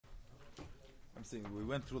I'm saying we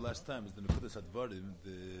went through last time is the Nekudas Hadvarim,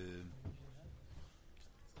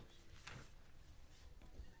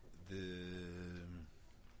 the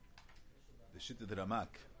Shita the Ramak.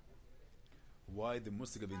 Why the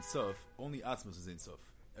Musig of Ein Sof, only Atzmos is Ein Sof.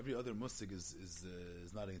 Every other Musig is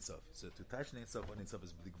not Ein Sof. So to Tash Ein Sof, one Ein Sof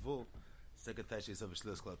is B'Digvul, second Tash Ein Sof is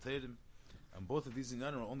Shlilas Klal Teirim, and both of these in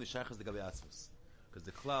are only Shachas the Gabi Atzmos. Because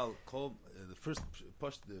the Klal, the first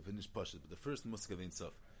Push, the finished Push, but the first Musig of Ein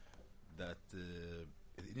Sof, that the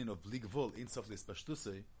Indian of B'Digvul, Ein Sof Leis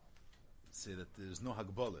Pashtusei, say that there's no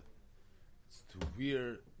Hagbala. It's to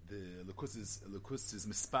where the Lukus is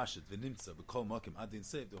mispashet, v'nimtza, b'kol makim, adin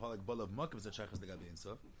seif, the whole Hagbala of makim is that Shaychas legabi Ein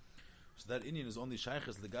Sof. So that Indian is only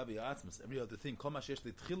Shaychas legabi Atzmas. Every other thing, kol ma sheyesh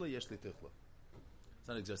li tchila, yesh li tichla. It's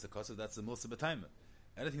not just a kosev, that's the Milsa B'taima.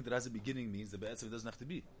 Anything that has a beginning means the Be'etzev doesn't have to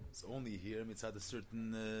be. It's only here, it's had a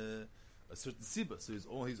certain siba. So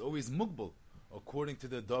he's always mugbal, according to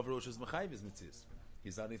the Dov Rosh's Mechayv is Mitzias.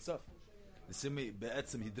 He's not Ein Sof. The same way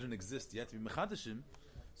Be'etzem, he didn't exist yet to be Mechadashim.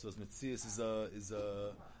 So as Metzias is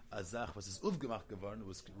a Azach, was his Uvgemach geworden,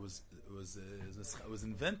 was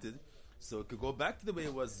invented, so it could go back to the way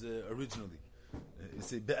it was originally. You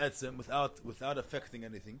say Be'etzem without affecting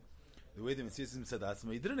anything. The way the Metzias said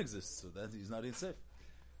Atzma, he didn't exist, so that he's not in safe.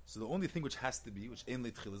 So the only thing which has to be, which Ein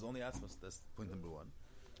Leitchil, is only Atzmas. That's point number one.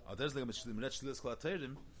 There's like a Shlilas Kol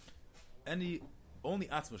HaTeirim, only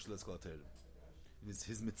Atzma Shlilas Kol HaTeirim.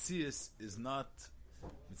 His Metzias is not.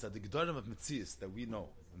 It's the Gedarim of Metzias that we know.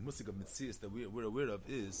 The Musig of Metzias that we're aware of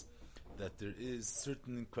is that there is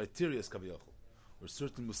certain criteria Kaviyachol, or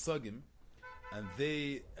certain Musagim,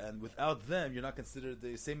 and without them you're not considered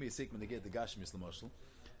the same way Seikman they get the Gashmi Islam Marshal,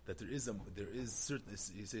 that there is certain,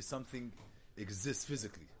 you say something exists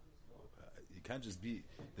physically. You can't just be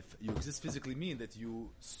you exist physically mean that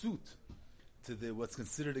you suit to what's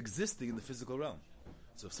considered existing in the physical realm.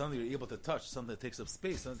 So if something you're able to touch, something that takes up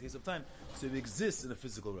space, something that takes up time, so it exists in a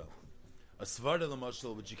physical realm. A svarda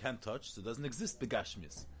l'mashal which you can't touch, so it doesn't exist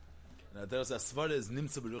begashmis. Now there's a svarda is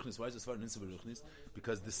nimtza beruchnis. Why is the svarda nimtza beruchnis?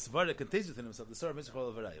 Because the svarda contains within himself the svarda mitzvah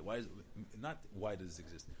al-varai. Why does it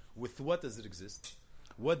exist? With what does it exist?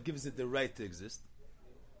 What gives it the right to exist?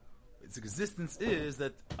 Its existence is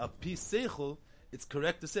that a piece seichel, it's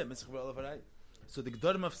correct to say mitzvah al-varai. So the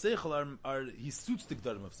gdarim of seichel are he suits the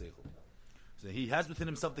gdarim of seichel. So he has within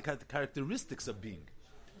himself the characteristics of being.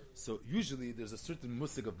 So usually there's a certain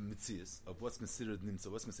musig of mitzias, of what's considered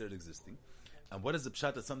nimtza, what's considered existing. And what is the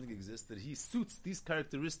pshat that something exists? That he suits these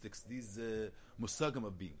characteristics, these musagim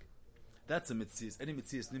of being. That's a mitzias. Any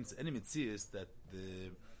mitzias nimtza, any mitzias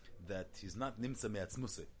that he's not nimtza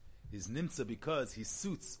me'atzmuseh. He's nimtza because he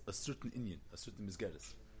suits a certain inyan, a certain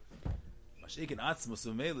mizgeres. Mashik and Atzmos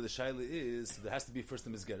of Mele, the Shaila is, there has to be first the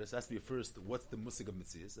Mizgeres, there has to be first what's the Musig of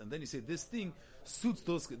Mitzias, and then you say this thing suits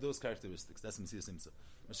those characteristics. That's Mitzias Nimsa.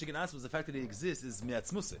 Mashik and Atzmos, the fact that he exists is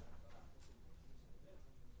Me'atzmuse.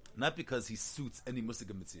 Not because he suits any Musig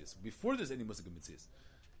of Mitzias. Before there's any Musig of Mitzias.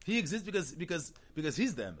 He exists because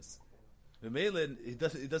he's the Emes. Mele, he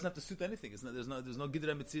doesn't have to suit anything. There's no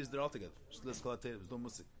Gidra Mitzias there altogether. There's no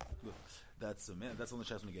Musig. That's only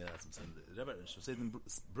Shas Megeh Atzmos. And the Rebbe Shosaydim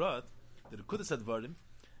brought the Nekudas Hadvarim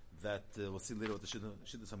that we'll see later what the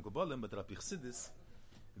Shidduch HaMkobalim, but Rapi Chassidus,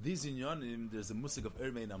 these inyanim, there's a musig of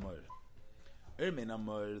Ermein Amar. Ermein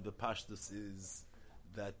Amar, the pashtus is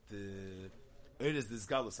that is this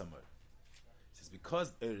Galus Amar. He says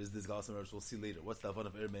because is this Galus Amar, which we'll see later. What's the avon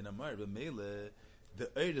of Ermein Amar? But Mele, the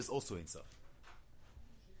is also Ein Sof.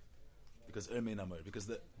 Because Ermein Amar, because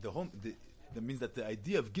that means that the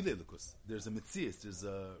idea of Gilei Lukus, there's a mitzias, there's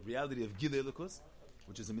a reality of Gilei Lukus,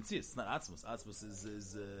 which is a mitzvah. It's not atzmos. Atzmos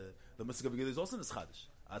is the musik of Gilei is also in Chadish.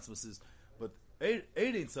 Atzmos is, but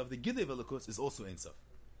Ein Sof, the Gilei Velikos is also Ein Sof.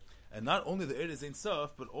 And not only the is Ein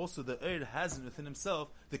Sof, but also the has within himself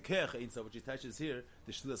the Keach Ein Sof, which attaches here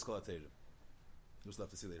the Shlilas Kol HaTeirim. We'll have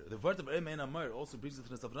to see later. The word of Ein Amar also brings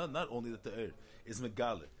within itself not only that the is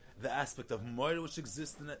Megale, the aspect of Moira which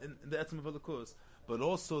exists in the Etzem of Velikos, but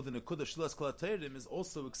also the Nekudah Shlilas Kol HaTeirim is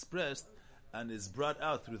also expressed and is brought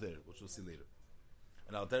out through there, which we'll see later.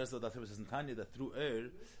 And Al Teres Lo says in Tanya that through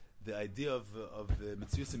the idea of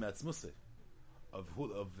Mitzvah Me'atzmuseh, of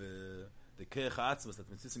the Keich HaAtzmus, that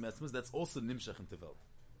Mitzvah Me'atzmuseh, that's also Nimshach in Tevel.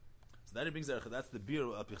 So that brings that's the beer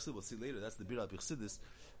Al Pichsid, we'll see later, that's the beer Al Pichsidis,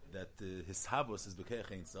 that his Habos is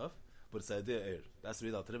Bekeich Ein Sof, but it's the idea That's the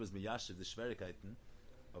real Al Teres Meyashiv, the Schwerigkeiten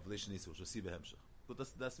of Leishan Yisrael, which we'll see Behemshach. But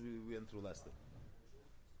that's we went through last time.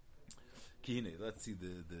 Kihine, let's see the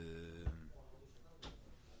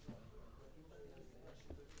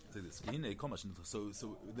this. So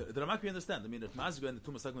the Ramak we understand. I mean, that Mazga and the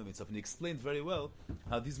two Musagim of Ein Sof, and he explained very well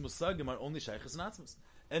how these Musagim are only Shaychas and Atzmos.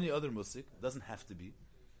 any other musik, doesn't have to be.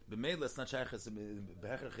 B'meila it's not shaykh as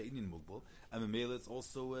behecher che'inyin mugbal, and b'meila it's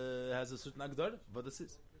also has a certain agdar, what this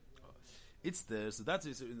is. It's there, so that's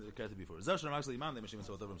the character before. Zeh sh'ram actually iman le'mashim and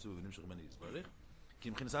so whatever msuv v'nim sh'chmani yisbarich,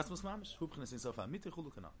 ki m'chinas atzmos mamish, hu b'chinas insof ha'amiti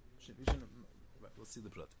chulu kana. We'll see the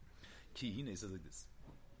prat. Ki, hine, he says like this.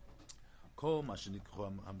 Kol ma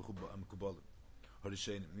shenikro ha'mekubalim.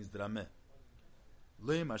 Horishein means drameh.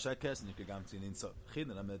 Loy ma shakes nikre gamtin in sof. Chin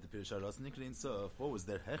drameh the pirish haras nikre in sof. What was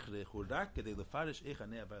their hechrech hurak kedei lefarish eich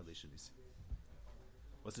hanei violation isi.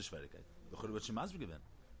 What's the schwierigkeit? The chore what shemaz given.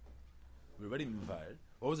 We're already mivayir.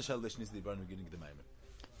 What was the shalation isi the Ibrahim beginning of the Maimer?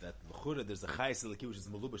 That the chore there's a chayes elaki which is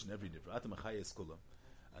malubish in every nivra. Atam a chayes kulam.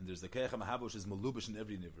 And there's the keich ha'mahava which is malubish in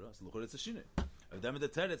every nivra. So the chore it's a shinoi. Of them the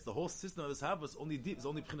teretz, the whole system of this hava is only deep. It's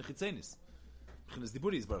only b'chinah chitzenis. B'chinah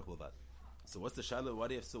diburi is baruch levad. So what's the shaila?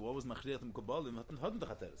 What if? So what was machriyat mekubalim? Hadn't the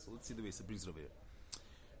chateres. So let's see the way it brings it over here.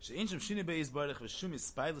 She'ein shem shinui beis baruch v'shum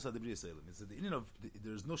is spilus adibri yisraelim. It's the inyan of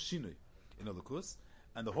there's no shinui in Elokus,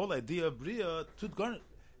 and the whole idea of bria tut garn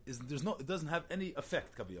is there's no, it doesn't have any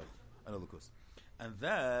effect kabiyah on Elokus, and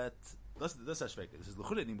that's ashvek. This is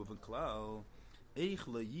l'chulei nimbuv and klal eich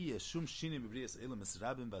la'yeh shum shinui b'bri yisraelim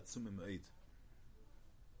esrabim v'atzumim me'id.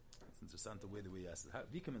 Interessant the way you asked it.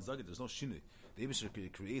 Wie kann man sagen, there's no shinui? The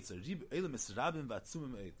Eibusher creates a ribu elemis rabim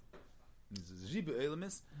v'atzumim eid. There's ribu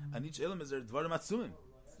elemis, and each element is there dvarim atzumim.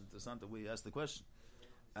 It's interessant the way you asked the question.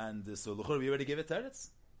 And so l'chor we already gave it teretz,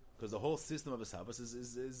 because the whole system of his habas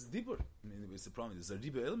is dibur. I mean, it's the problem. There's a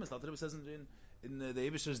ribu elemis. The Rebbe says in the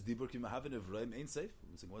Eibusher's dibur, ki mahavin evraim ain't safe.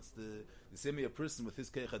 We're saying, what's the same way a person with his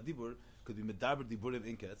keich dibur could be medaber diburim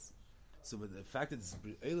inketz. So with the fact that it's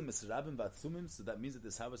Eilim is Rabim Vatsumim, so that means that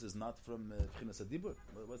this house is not from Pchinas Adibur.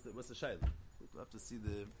 What's the shayla? We'll have to see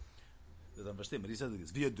the understand. But he says like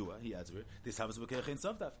this. Via Dua, he adds here, this house is Bekeich in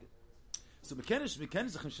Sof Dafke. So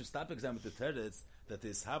Mekenish should stop exam with the teretz that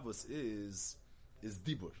this house is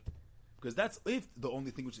Dibur. Because that's if the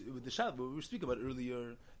only thing which with the shayla we were speaking about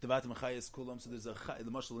earlier, the Vatim Chayis Kulam, so there's a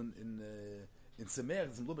the mashal in Semer,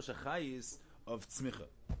 there's a Mlubash Chayis of Tzmicha.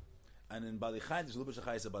 And in Bali Chaim, there's a little bit of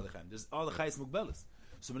Chayis of Bali Chaim. There's all the Chayis Mugbelis.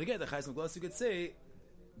 So when you get the Chayis Mugbelis, you could say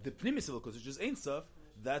the Pnimis of Elokus, which is Ein Sof,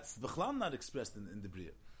 that's V'chlam not expressed in the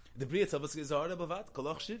Bria. The Bria itself is Zahara Bavat,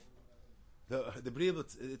 Koloch Shiv. The Bria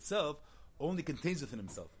itself only contains within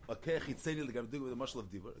himself a Keich Hitzeni Legamri, with the Mashal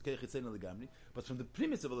of Dibur, a Keich Hitzeni Legamri. But from the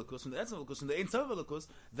Pnimis of Elokus, from the Etzem of Elokus, from the Ein Sof of Elokus,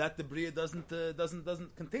 that the Bria doesn't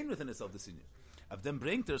contain within itself the Senior. Of them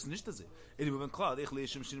bringt er es nicht das. In wenn klar, ich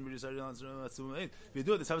lese im Schimmel ist er zu mir. Wir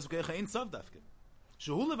do das habs bekeich ein Sof dafke.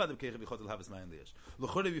 Shul levad bekeich bi khotel habs mein lees. Lo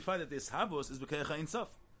khore we find that this habos is bekeich ein Sof.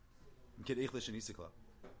 Ken ich lese nicht klar.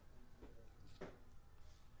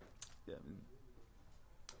 Yeah,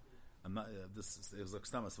 I'm not this is like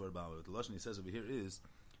stamas word about the lesson he says over here is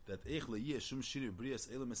that ich le yeshum shiri brias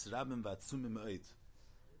elemes rabem vatsumim eit.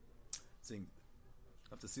 Saying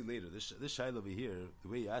I have to see later. This shayla over here, the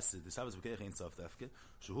way he asked it, this havas v'keich ain't soft afke.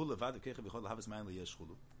 Shehu levad v'keich v'chol havas ma'an liyesh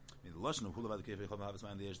chulu. I mean, the lashon of hu levad v'keich v'chol havas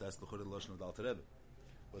ma'an liyesh, that's the chore lashon of the Alter Rebbe.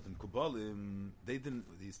 But in Kubalim, they didn't.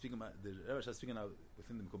 He's speaking about the Rebbe is speaking out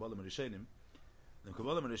within the Kubalim and Rishonim. The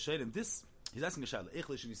Kubalim and Rishonim, this he's asking a shayla. Eich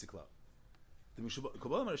leishin yisikla. The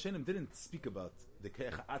Kubalim and Rishonim didn't speak about the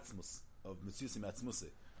keich atzmus of mitzusim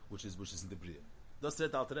atzmuse, which is in the Bria. That's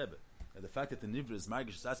said the Alter Rebbe. And the fact that the Nivra is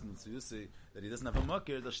Margish is asking Mitzvah that he doesn't have a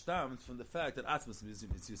makir, that stems from the fact that Atzmos is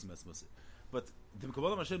Mitzvah. But the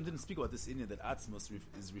Kabbalah Hashem didn't speak about this Indian that Atzmos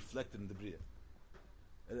is reflected in the Bria.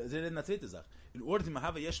 In order to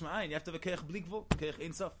have a Yesh Ma'ayin, you have to have a Keich Blikvul, Keich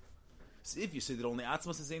Ein Sof. So if you say that only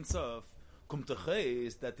Atzmos is Ein Sof, Kum Techei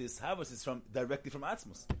is that this Havas is directly from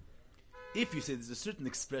Atzmos. If you say there's a certain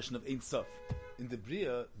expression of Ein Sof in the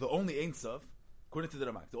Bria, the only Ein Sof, according to the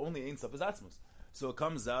Ramak, the only Ein Sof is Atzmos. So it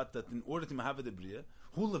comes out that in order to have the Bria,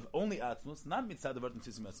 who live only Atzmos, not mitzad the word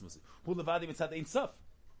Mitzvah Atzmos, who live adi mitzad Ein Sof.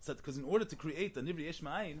 Because in order to create a Nivri Yesh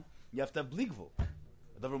Ma'ayin, you have to have Bligvul.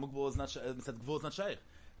 Davar Mugvul is not mitzad Gvul is not shaykh.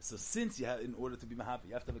 So since you have, in order to be Mahavi,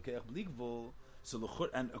 you have to have a Keich Bligvul. So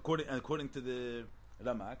according to the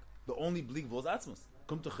Ramak, the only Bligvul is Atzmos.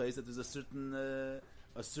 Come to Chayes that there's a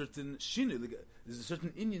certain shinu, there's a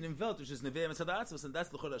certain Indian in Welt which is Nevei mitzad Atzmos, and that's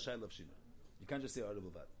the Chor HaShayla of shinu. You can't just say audible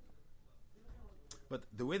that. But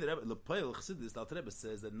the way that Lepoel Chassidus, the Alter Rebbe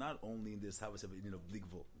says that not only in this house have an Indian of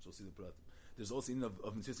Bligvul, which we'll see the Pratim, there's also Indian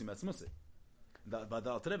of Mitzvah Matzmuse. But the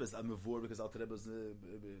Alter Rebbe is Amevor because Alter Rebbe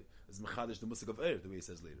is Mechadish, the Musik of the way he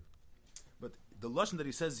says later. But the Lashon that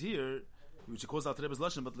he says here, which he calls Alter Rebbe's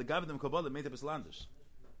Lashon, but Legav them Kabbalah made up his landish.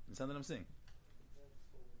 Understand what I'm saying?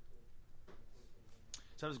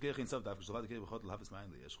 Shabbos Geich in Sav Daf, Shalvad Geich B'chot L'Havis Ma'ayin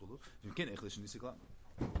Li'esh Chulu, V'im Ken Eich L'Shin Nisiklam.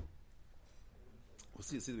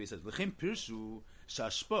 We'll see the way he says. Lechem pirshu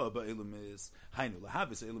shashpa ba'elumis hainu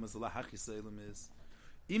lahavis elumis lahachis elumis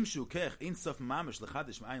imshu kech ein sof mamish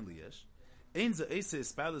lechadish ma'ayin liyesh ein ze eise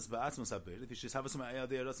espalis ba'atzmos haber if you should have some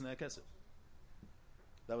ayadei ratzon kesef.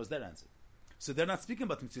 That was their answer. So they're not speaking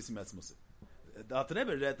about mitzisim etzmos. The Alter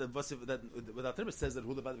Rebbe read that what the Alter Rebbe says that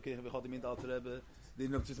who the bad bekei have mean the Alter Rebbe they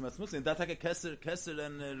know mitzisim etzmos and that like a keser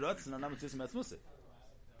and ratzon and not mitzisim etzmos.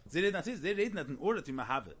 They read that in order to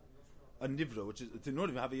have it. A nivra, which is in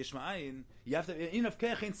order to have a yishma'ayin, you have to in of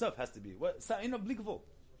keach in stuff has to be what in obligvo.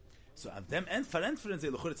 So at them and for inference,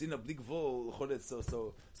 the it's in obligvo,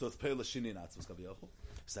 so it's pale shini in atzvus kaviyachol.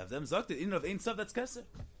 So at them sagt in of ein stuff that's keser.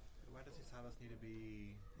 Why does his havas need to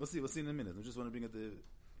be? We'll see in a minute. I just want to bring it the.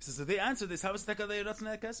 So they answer this havas teka they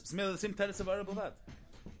ratzon keser. It's the same teretz of Arab that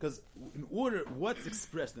because in order what's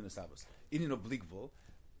expressed in the havas in obligvo,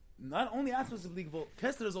 not only atzvus is obligvo,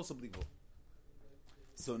 keser is also obligvo.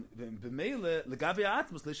 So b'meile legavi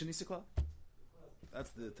atmos leishen isikla.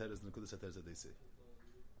 That's the teres nekudas teres that they say.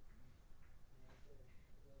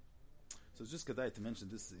 So it's just kedai to mention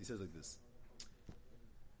this. He says like this.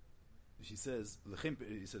 He says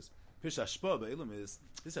pish hashpa ba'ilum is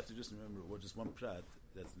this. Have to just remember or just one prat.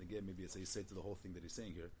 That's again maybe it's a say to the whole thing that he's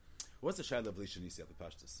saying here. What's the shaila of leishen isi at the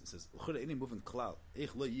pashtus? He says l'chura any moving klal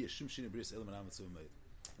eich lo yish shum shini bris elam and amatzu made.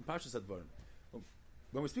 And pashtus advarim.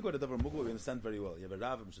 When we speak about the Davar Mugla, we understand very well. You have a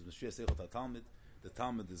Rav, which is Mashpia Seichot HaTalmid. The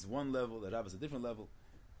Talmud is one level, the Rav is a different level.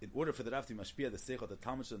 In order for the Rav to be Mashpia, the Seichot, the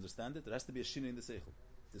Talmud should understand it, there has to be a Shina in the Seichot.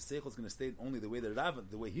 The Seichot is going to state only the way the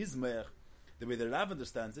Rav, the way his Me'ach, the way the Rav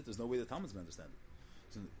understands it, there's no way the Talmud is going to understand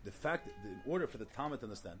it. So the fact that in order for the Talmud to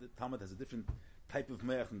understand it, Talmud has a different type of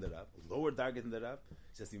Me'ach than the Rav, a lower target than the Rav.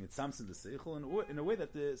 It says to him, it's Samson the Seichot, in a way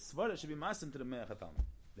that the Svara should be Masim to the Me'ach HaTalmud.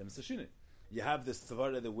 Then it's a Shina. You have the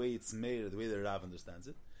Svara the way it's made, the way the Rav understands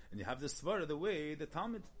it. And you have the svara the way the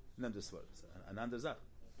Talmud named the svara, another zach.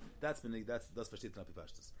 That's versteht Rapi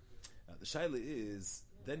Pashtus. The shaila is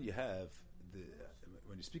then you have the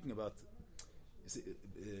when you're speaking about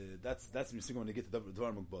that's when you're speaking when you get to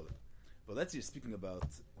Dvar Mugbala. But let's say you're speaking about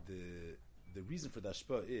the reason for the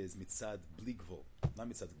ashpa is mitzad bligvol, not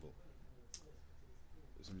mitzad gvol.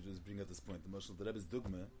 So let me just bring out this point. The Moshe the Rebbe's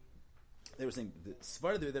dogma. They were saying the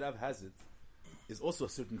svara the way the Rav has it is also a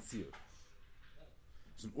certain tzir.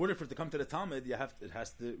 So in order for it to come to the Talmud, it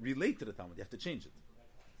has to relate to the Talmud. You have to change it.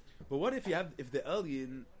 But what if the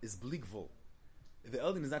alien is bligvol? If the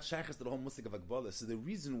alien is not shaykhs to the whole musik of Akbala, so the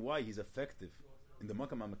reason why he's effective in the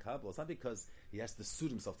Makam HaMakabal, it's not because he has to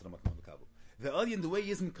suit himself to the Makam HaMakabal. The alien, the way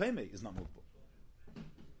he is in Kaimei, is not mukbal.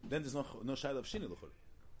 Then there's no shayla of Shini L'chor.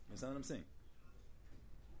 You understand what I'm saying?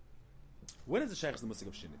 When is the shaykhs the musik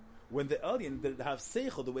of Shini? When the alien that have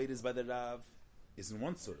seichel the way it is by the Rav is in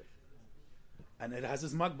one surah. And it has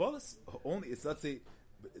his magbolas. Only it's let's say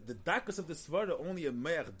the dakas of the svara only a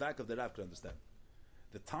me'ach dak of the Rav can understand.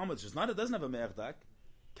 The Talmud it doesn't have a me'ach dak,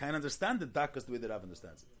 can understand the dakas the way the Rav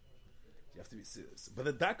understands it. You have to be serious. But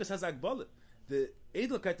the dakas has agbola. The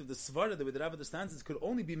edelkeit of the svara the way the Rav understands it could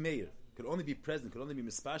only be meir, could only be present, could only be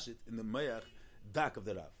mispashit in the me'ach dak of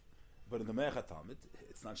the Rav. But in the me'ach Talmud,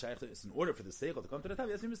 it's not shaykh. It's in order for the seichel to come to the Tav.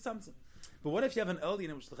 Yes, it's something. But what if you have an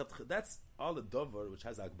alien which that's all the dover which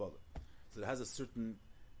has agbola. So it has a certain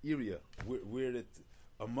area where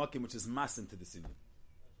a makim which is masim to the sinyan.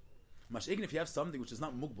 Even if you have something which is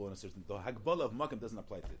not mukbal in a certain, the hagbala of makim doesn't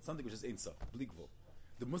apply to it. Something which is einsaf, bligvol.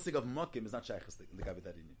 The musik of makim is not shaykhs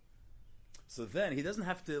legavitarini. So then he doesn't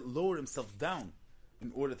have to lower himself down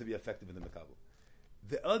in order to be effective in the makabel.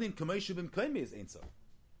 The alien kameishu bim kaime is einsaf.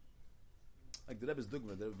 Like the Rebbe's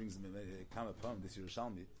dogma, the Rebbe brings me a kama poem, this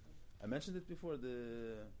Yerushalmi. I mentioned it before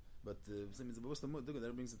but what's the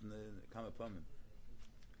that brings it in the Kama Pamim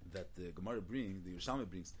that the Gemara brings, the Yerushalmi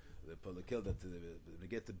brings, the Lakel that they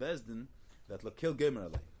get to Bezdin, that Lakel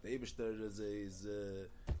Gemer Alei. The Eibishter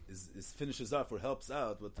is finishes off or helps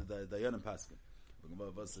out with the Dayan and Paskin.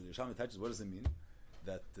 Yerushalmi touches, what does it mean?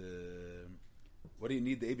 That what do you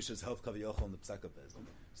need the Eibishter's help Kaviyachol in the Psak of Bezdin?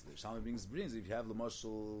 So the Yerushalmi brings if you have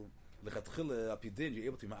Lamashal Lechatchila Apidin, you're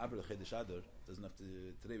able to ma'aber l'chedesh adar. Doesn't have to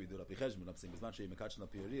today we do it apicheshbon. I'm saying it's not shei mekachon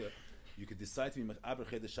apiyoria. You could decide to be ma'aber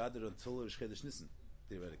chedesh adar until Rish Chedesh Nissen,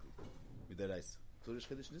 theoretically. With that ice, until Rish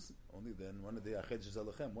Chedesh Nissen. Only then one of the chedesh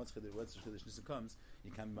zalachem. Once Rish Chedesh Nissen comes, you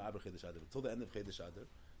can be ma'aber chedesh adar. Until the end of chedesh adar,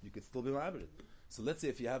 you could still be ma'aber. So let's say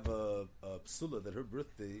if you have a psula that her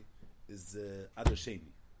birthday is adar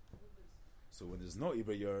sheni. So when there's no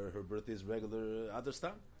ibra, her birthday is regular adar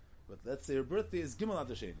stam. But let's say her birthday is gimel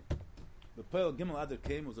adar sheni. The Pearl Gimel Adar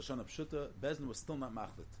came was a Shana Pshuta. Bezdin was still not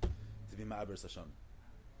machlit to be ma'aber Sashana.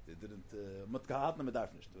 They didn't mutkahatna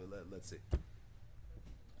medarfnisht. Let's say.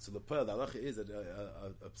 So the halacha is that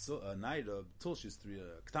a naira till she's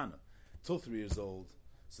ktana, till 3 years old.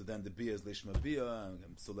 So then the bia is lishma bia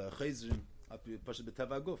and psulei chayzrim. Pasha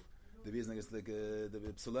b'teva guf. The bia is like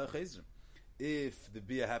the psulei chayzrim. If the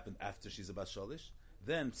bia happened after she's about shalish,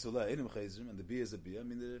 then psulei inim chayzrim and the bia is a bia. I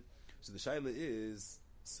mean, so the shaila is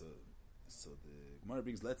so the Gemara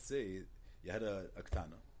brings. Let's say you had a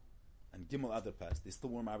ktana and gimel other passed. They still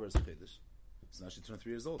warm Abar as a chedesh. So now she turned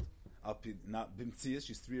 3 years old. Now bimtzias,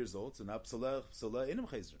 she's 3 years old. So now psulei inim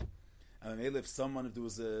chayzrim. And if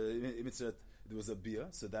there was a bia,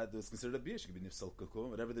 so that was considered a bia. She could be nifsal kakum,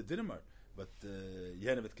 whatever the dinim are. But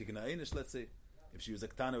yenevet kikna einish. Let's say if she was a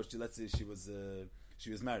ktana, let's say she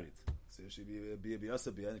was married, so she would be a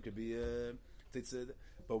biyasa bia, and it could be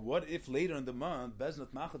but what if later in the month Bez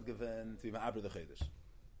not machad given to be ma'aber the chedesh?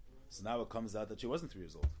 So now it comes out that she wasn't 3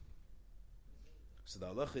 years old. So the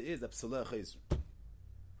halacha is that psulei chayzrim.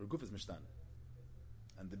 Her guf is mishtana,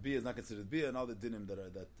 and the bia is not considered bia, and all the dinim that are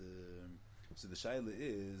that. So the shaila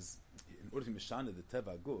is, in order to mishana the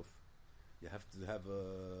teva guf, you have to have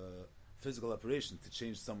a physical operation to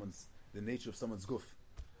change the nature of someone's guf.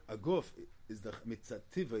 A guf is the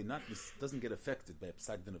mitzativa, doesn't get affected by a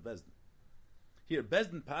psak din of bezdin. Here,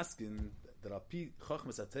 bezdin paskin that api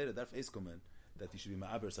chachmas atera darf eis komen that he should be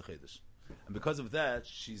ma'aber sachedesh, and because of that,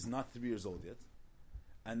 she's not 3 years old yet,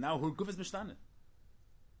 and now her guf is mishtana.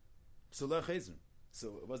 Psulei chayzrim.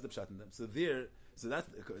 So what's the pshat in them? So that's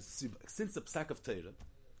since the psak of Torah,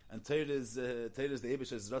 and Torah is the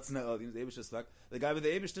Eibishter's Ratzna Elim, the Eibishter's psak. The guy with the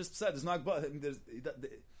Eibishter's psak, there's not.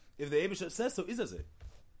 If the Eibishter says so, is it?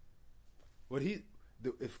 What if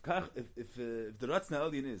the Ratzna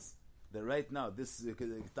Elim is that right now this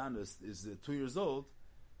Ketanos is 2 years old,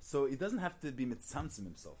 so he doesn't have to be mitzamtzim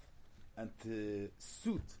himself and to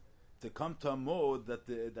suit to come to a mode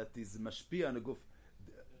that is mashpia on a guf.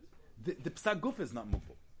 The psak guf is not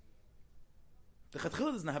movable. The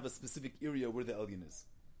Chatchila doesn't have a specific area where the alien is.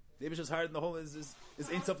 The Eibush is higher than the whole is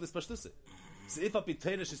Ein Sof L'Spashtuse. So if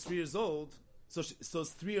Apitera she's 3 years old, so it's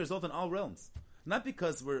 3 years old in all realms. Not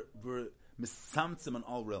because we're misamtzim in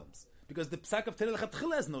all realms. Because the Psak of Torah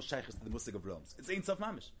L'Chatchila has no shaykhs to the Musig of realms. It's Ein Sof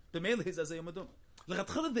Mamish. The Meileh is Azay Yomadum.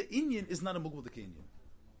 L'Chatchila the Inyan is not a Mugul the Inyan.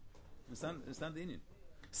 Understand the Inyan?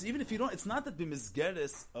 So even if you don't, it's not that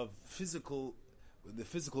b'mizgeres of the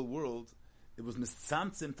physical world, it was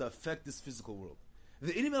mitzamtzim to affect this physical world.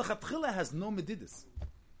 The Inim El Chatchila has no medidus.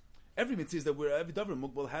 Every mitzvah is that every davar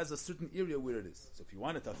mugbal has a certain area where it is. So if you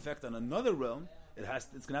want it to affect on another realm, it's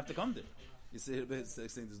going to have to come there. You see, it's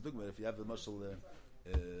saying this dogma. If you have the mashal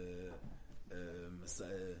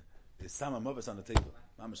sama mavis on the table,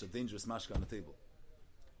 mamash a dangerous mashka on the table,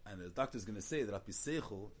 and the doctor is going to say that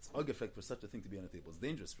apiseichel, it's effect for such a thing to be on the table. It's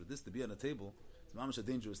dangerous for this to be on the table. It's mamash a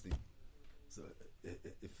dangerous thing. So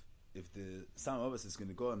if the sama mavis is going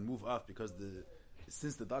to go and move off because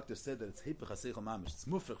since the doctor said that it's hipach haseichel mamish, it's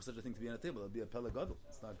mufrech for such a thing to be on a table. It'll be a pelagadol.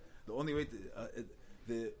 It's not the only way.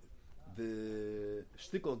 The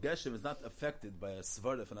shtikol geshem is not affected by a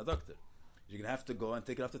svarif and a doctor. You're going to have to go and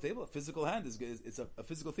take it off the table. A physical hand a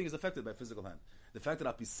physical thing is affected by a physical hand. The fact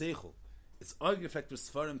that apiseichel, it's argued effect for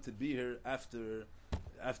svarim to be here after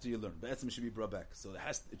you learn. But etzim should be brought back. So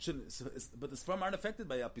it shouldn't. But the svarim aren't affected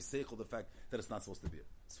by apiseichel, the fact that it's not supposed to be here.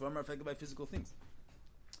 Svarim are affected by physical things.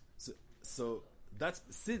 So that's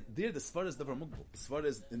there. The svar is davar mugbal. The svar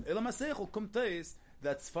is in elam haseichel kum teis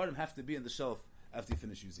that svarim have to be on the shelf after you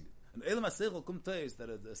finish using it. And elam haseichel kum teis that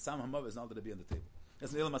a sam hamav is not going to be on the table.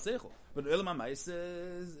 That's an elam haseichel. But elam hamais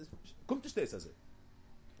kum tishteis as it.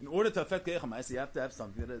 In order to affect keich hamais, you have to have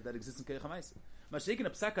something that exists in keich hamais. Mashikin a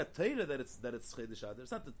psaka teira that it's chedesh ader.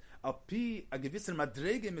 It's not that alpi a gewisser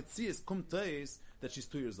madrege mitzias kum teis that she's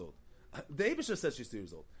 2 years old. The Eibusher says she's 2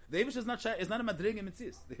 years old. The Eibusher is not a madrege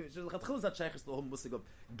mitzias. The Eibusher is not shaykhs the whole musig of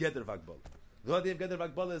geder vagbal. The idea of geder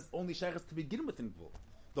vagbal is only shaykhs to begin with in gvul.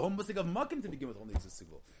 The whole musig of makim to begin with only exists in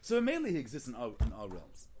gvul. So mainly he exists in all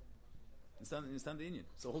realms. Understand the Indian?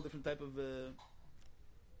 So a whole different type of.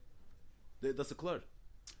 That's a clear.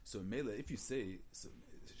 So mainly, if you say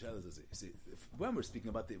when we're speaking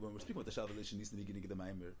about the shal relation needs to be beginning of the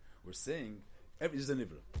maimer, we're saying there's a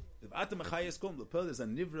nivra. If atam achayes kom lepel, there's a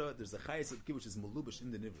nivra. There's a chayes which is malubish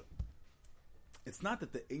in the nivra. It's not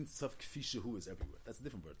that the ein sof kfi shehu is everywhere. That's a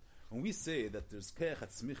different word. When we say that there's keach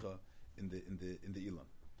hatzmicha in the ilan,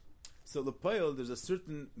 so lepel there's a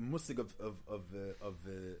certain musig of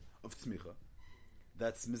tzmicha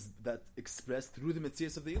that expressed through the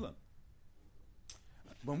metzias of the ilan.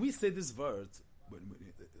 When we say this word,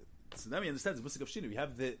 so now we understand the musig of shinu. We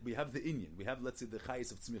have the inyan. We have, let's say, the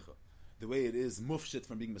chayes of tzmicha, the way it is mufshit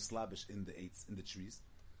from being mislabish in the trees,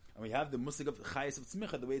 and we have the musig of chayes of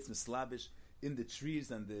tzmicha, the way it's mislabish in the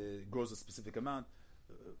trees and grows a specific amount,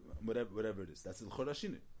 whatever it is. That's the l'chora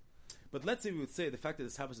shinui. But let's say we would say the fact that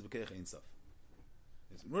this happens to b'keich ein sof.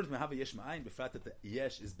 In order to have a yesh ma'ayin, befrat that the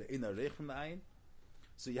yesh is be'ina reich from the ayin,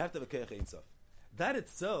 so you have to have a keich ein sof. That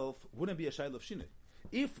itself wouldn't be a shayla of shinui.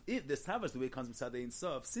 If this havas the way it comes inside the ein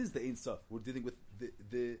sof, since the ein sof, we're dealing with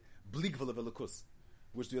the bligvel of elokus,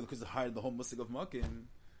 which the elokus is higher than the whole musig of makim.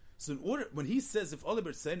 So in order, when he says if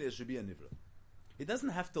Oliver saying it should be a nivra, he doesn't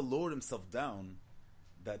have to lower himself down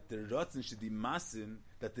that the ratzin should be masim,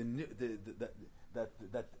 that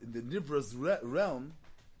that in the nivra's realm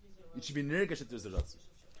it should be nergesh that there's a ratzin.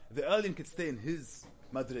 The alien could stay in his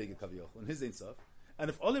madrege kaviyach, in his ein sof.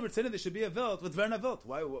 And if Oliver said there should be a velt, with verna velt,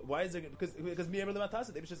 why is there? Because mi ever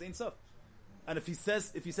lematasa, they just ein sof. And if he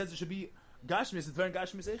says it should be gashmis, it's vern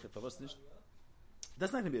gashmis eichet. Favos nicht.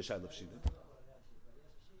 That's not going to be a shayla of shina.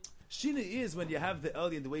 Shina is when you have the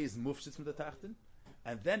alien the way he's mufshitz from the tachten,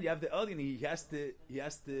 and then you have the alien he has to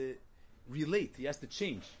relate, he has to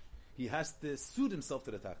change, he has to suit himself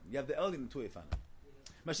to the tachten. You have the alien to efan.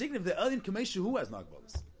 Mashiach, if the alien kamei who has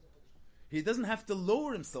nagbalas, he doesn't have to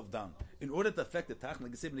lower himself down in order to affect the tachten.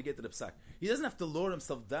 Like I said, when you get to the psak, he doesn't have to lower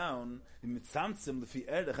himself down in mitzamtzim lefi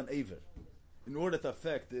erech and aver in order to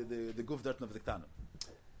affect the guf darten of the ktanim.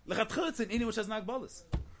 Lechatchil it's an ini which has nagbalas.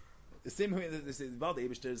 The same way that they say about the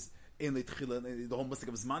Eibishter's in the whole musik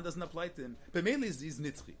of Zman doesn't apply to him. But mainly he's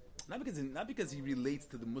nitzchi. Not because he relates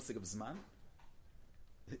to the musik of Zman.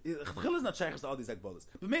 Lechatchil is not shaykh to all these agbalas.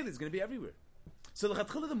 But mainly it's going to be everywhere. So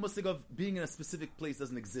lechatchil the musik of being in a specific place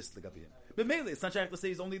doesn't exist like him. But mainly it's not shaykh to say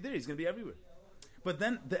he's only there. He's going to be everywhere. But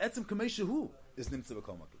then the etzem kamei shehu is nimtza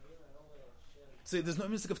v'kol makom. So there's no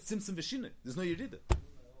musik of tzimtzum v'shinui. There's no yerida.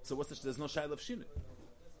 So there's no shayla of shinui.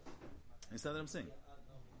 Understand what I'm saying?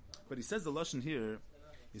 But he says the lashon here.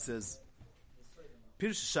 He says,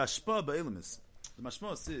 "Pirsh shashpa ba'elamis." The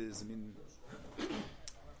mashma is,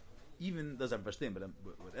 even does have verstehen, but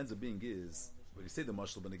what ends up being is when you say the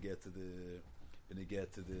mashal when they get to the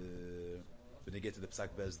psak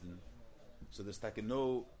bezdin. So there's like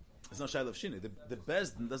no, it's not shayla of shini. The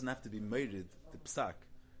bezdin doesn't have to be married the psak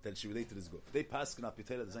that she related to this guf. They pass can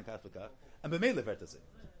apitela the zankar fekar and b'meile vertase.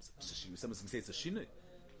 Someone can say it's a shini.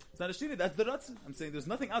 It's not a shini. That's the ratzin. I'm saying there's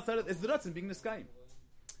nothing outside of it. It's the ratzin being niskayim.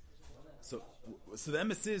 So the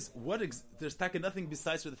emes is there's taken nothing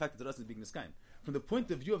besides for the fact that the ratzin is being niskayim. From the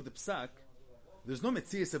point of view of the psak, there's no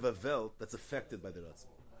metzias of a velt that's affected by the ratzin.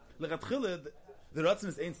 Lechatchila, the ratzin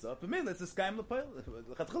is ein sof, but mainly it's a skayim lepoil.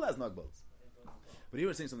 Lechatchila has nagbalas. But here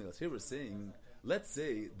we're saying something else. Here we're saying, let's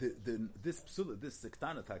say this psula, this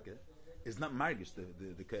sektana take, is not margish the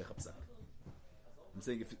keich psak. I'm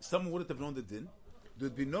saying if someone wouldn't have known the din, there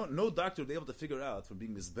would be no doctor would be able to figure out from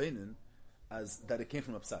being mizbeinin as that it came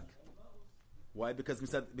from a psak. Why? Because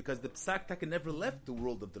the psak taka never left the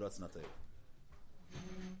world of the ratzon hatayv.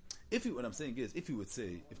 What I'm saying is, if you would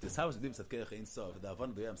say, if this house lives at keich ein sof, the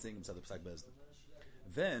avan I'm saying inside the psak bezdin,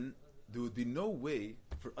 then there would be no way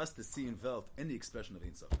for us to see in Welt any expression of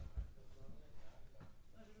ein sof.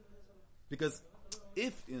 Because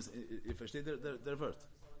if I stay there word,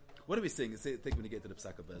 what are we saying? Take when you get to the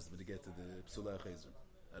psak bezdin, when you get to the psula chayzer.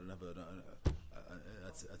 I don't have a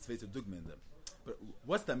zweite dugme in them. But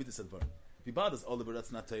what's the amitis advar? Wie bad is Oliver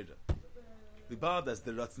that's not Torah? Wie bad as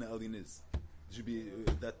the Ratzna Elin is? It should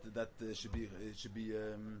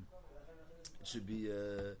be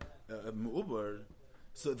Uber.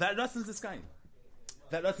 So that Ratzna is the sky.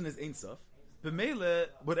 That Ratzna is Ein Sof. B'meile,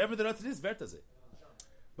 whatever the Ratzna is, Vertaze.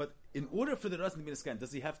 But in order for the Ratzna to be in the sky,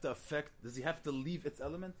 does he have to leave its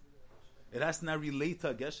element? It has to now relate to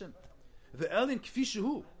a Geshem. The Elin Kfi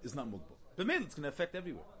Shehu is not Mugbal. B'meile, it's going to affect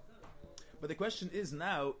everywhere. But the question is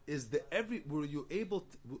now: will you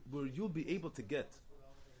be able to get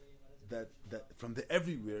that from the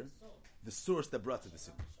everywhere, the source that brought to the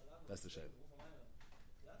sin? That's the shayla.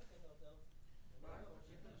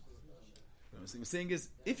 What I'm saying is,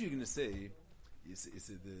 if you're going to say, you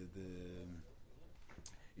say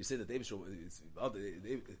that the Eibush is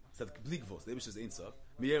the complete vos, the Eibush is ein sof,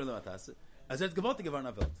 miyer lematase, as there's gewaltige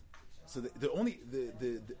gevarna welt. So the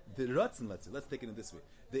ratzin, let's take it in this way.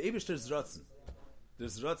 The Eibishter is ratzin.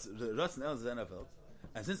 There's ratzin el zanavelt,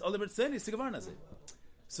 and since Oliver Tzeni is sigavarna zeh.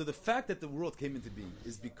 So the fact that the world came into being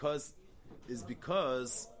is because the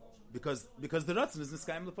ratzin is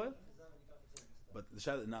niskayim lepoil. But the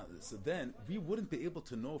shayla now, so then we wouldn't be able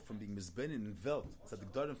to know from being mizbenin in Welt, so the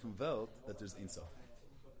garden from Welt, that there's ein sof.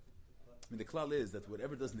 The klal is that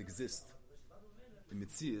whatever doesn't exist in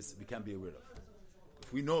Mitzias, we can't be aware of.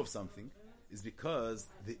 If we know of something, is because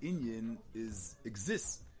the inyan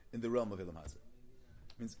exists in the realm of Elam Hazar.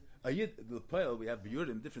 Means the pile we have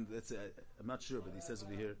biyurim different. Let's say I'm not sure, but he says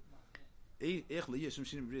over here, Eich liyeshim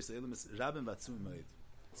shinim b'ris ha'elamis rabim v'atzum ma'id.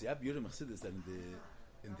 So you have Yerim Chassidus that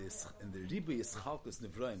in the Ribu Yischalkus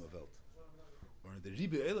Nevraim of Welt, or in the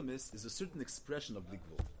Ribu Elamis, is a certain expression of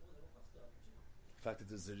Blikvul. The fact that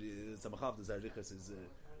there's a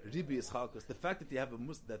Ribu Yischalkus, the fact that you have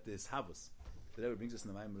that there's Havas, that ever brings us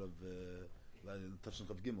in the Maimer of Tashon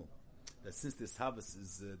Chav Gimel, that since this Havas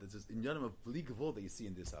is that there's in Yonam of Blikvul that you see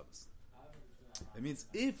in this Havas. It means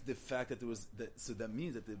if the fact that there was so that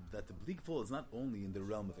means that the Blikvul is not only in the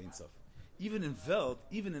realm of Ein Sof. Even in Welt,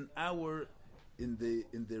 even in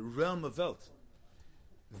the realm of Welt,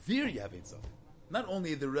 there you have Ein Sof. Not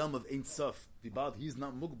only in the realm of Ein Sof, he's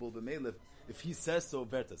not mugbal b'meilef, if he says so,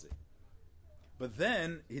 vertaze. But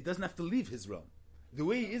then he doesn't have to leave his realm. The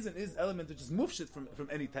way he is in his element, which is mufshit from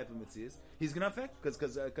any type of mitzias, he's going to affect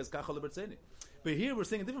because kachal bertzeni. But here we're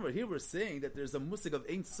saying a different word. Here we're saying that there's a musig of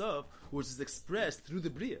Ein Sof which is expressed through the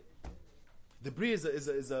bria. The bria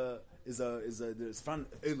there's fan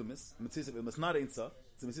Elamis, Metzias of Elamis, not Ein Sof.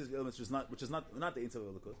 It's a Metzias of Elamis which is not the Ein Sof of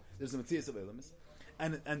Elikus. There's a Metzias of Elamis,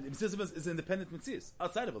 and Metzias of Elamis is an independent Metzias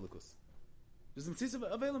outside of Elikus. There's a Metzias of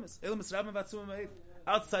Elamis, Elamis Rabban Vatzum Ma'id,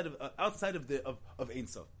 outside of Ein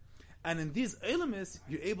Sof. And in these Elamis,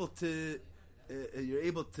 you're able to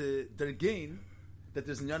gain that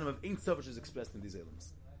there's a Yanam of Ein Sof which is expressed in these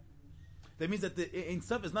Elamis. That means that the Ein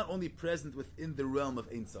Sof is not only present within the realm of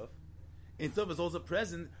Ein Sof. Ein Sof is also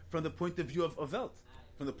present from the point of view of Welt,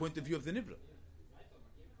 from the point of view of the Nivra.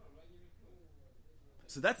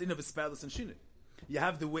 So that's in of Espalus and Shinui. You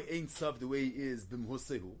have the way Ein Sof, the way he is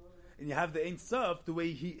b'mhusehu, and you have the Ein Sof, the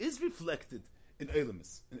way he is reflected in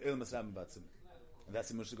Elamis Rabban Batzim. And that's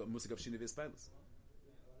the Musik of Shinui v'Espalus.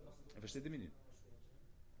 I verstehe the meaning.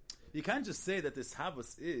 You can't just say that this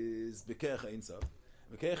Havas is Bekeach Ein Sof.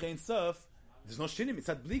 Bekeach Ein Sof, there's no Shinui, it's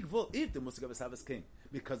not Blikvul if the Musik of his Havas came.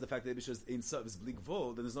 Because the fact that Ibishah is Ein Sof is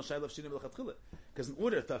Blikvul, then there's no Shayla of Shinui L'chatchila. Because in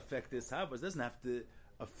order to affect this Havas, it doesn't have to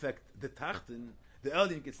affect the Tachten. The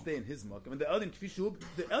Eldin can stay in his Makam. And the Eldin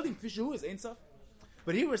Kfishu is Ein Sof.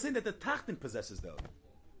 But here we're saying that the Tachten possesses the Eldin.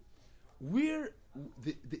 Where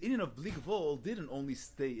the Indian of Blikvul didn't only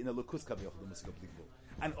stay in a Lukus Kaviyach, the Musik of Blikvul.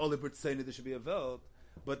 And all the Brit saying there should be a Welt,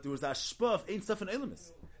 but there was a Shpa of Ein Sof and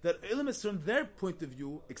Elamis. That Elamis, from their point of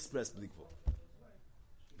view, expressed Blikvul.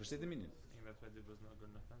 Versteht the meaning? That's why it was not good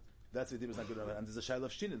enough. That's why it was not good enough. And there's a Shaila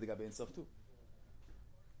of Shin in the Gabi Ein Sof too.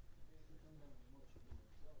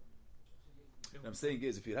 What I'm saying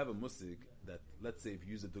is, if you have a musik that, let's say, if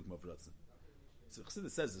you use a dugma of Ratzin. So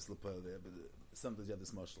Chassidus says this, but sometimes you have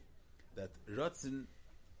this marshal. That Ratzin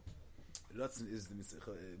is the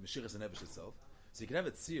Meshichas and Nefesh itself. So you can have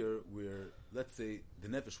a tzir where, let's say, the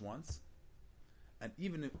Nefesh wants, and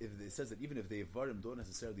even if it says that even if the Ivarim don't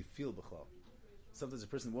necessarily feel B'chlal, sometimes a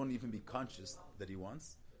person won't even be conscious that he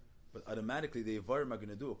wants, but automatically the Ivarim are going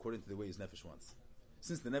to do according to the way his Nefesh wants.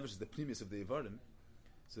 Since the Nefesh is the primus of the Ivarim,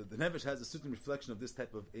 so the Nefesh has a certain reflection of this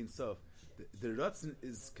type of Ein Sof. The Ratzin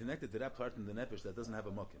is connected to that part in the Nefesh that doesn't have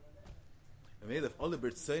a Mokim. And made of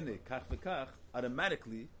Oliver Tzene, Kach V'Kach,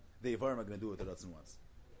 automatically the Ivarim are going to do what the Ratzin wants.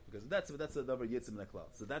 Because that's a Davar Yitzim Neklal.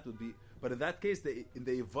 So that would be, but in that case, in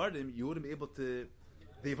the Ivarim, you wouldn't be able to,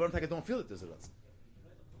 the Ivarim don't feel that there's a Ratzin.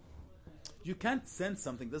 You can't sense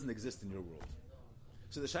something that doesn't exist in your world.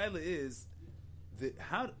 So the Shaila is,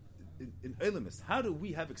 in Eilemis, how do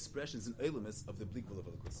we have expressions in Eilemis of the Blikvul of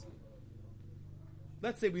Elikus?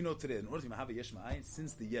 Let's say we know today, in order to have a Yesh Ma'ayin,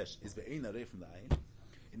 since the Yesh is Be'ein Arei from the Ayin,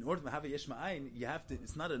 in order to have a Yesh Ma'ayin, you have to,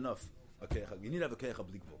 it's not enough, you need to have a Kecha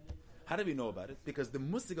Blikvul. How do we know about it? Because the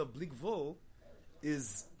Musig of Blikvul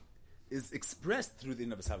is expressed through the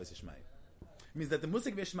Inavas Havas Yesh Ma'ayin. It means that the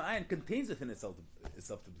Musig of Yesh Ma'ayin contains within itself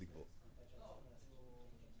the Blikvul.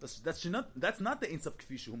 That's not the Ein Sof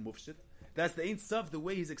Kfi Shehu Mufshit. That's the Ein Sof, the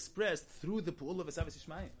way he's expressed throh the Pu'ul of Esavis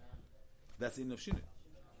Yishmayim. That's the Ein of Shinui.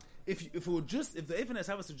 If the Eifan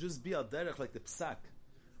Esavis would just be al derech like the Psak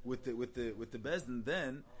with the Bezdin,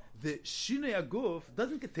 then the Shinui Aguf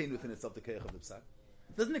doesn't contain within itself the Keich of the Psak.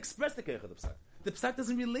 It doesn't express the Keich of the Psak. The Psak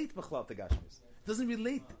doesn't relate B'chlal to Gashmis. It doesn't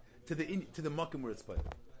relate to the Makim where it's played.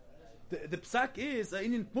 The Psak is an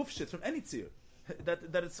Indian Mufshit from any tzir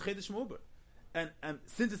that it's Chedesh Mo'uber. And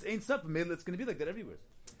since it's Ein Sof, maybe it's going to be like that everywhere.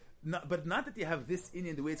 But not that you have this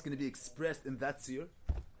Indian the way it's going to be expressed in that tzir.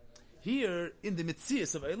 Here, in the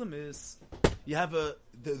Metzias of Eilemis, you have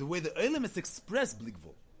the way the Eilemis express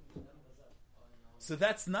Blikvul. So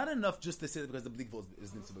that's not enough just to say that because the Blikvul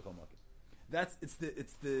is Nimtzu B'Kol Makim.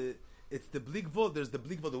 It's the Blikvul. There's the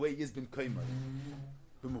Blikvul the way he is been Kaimer,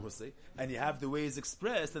 and you have the way he's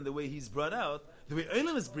expressed and the way he's brought out, the way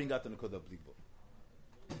Eilemis bring out the Nekodah of Blikvul.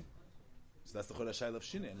 So that's the Chol HaShayla of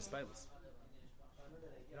Shinui and the Spilus.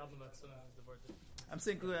 I'm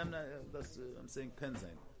saying I'm not. I'm saying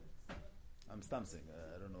penzain. I'm stam saying.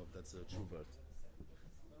 I don't know if that's a true word.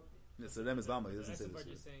 It's a remez lama. He doesn't say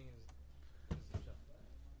this. Saying is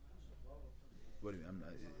what do you mean?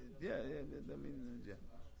 Yeah. I mean, yeah.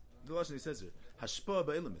 The lashon he says here, hashpa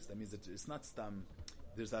ba'ilmus. That means that it's not stam.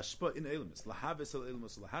 There's hashpa in ilmus. Lahaves al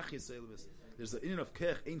ilmus. Lahachis ilmus. There's the inyan of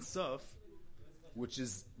keich ein sof, which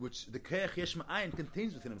the keich yesh ma'ayin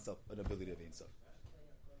contains within himself an ability of ein sof.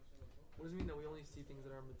 what does it mean that we only see things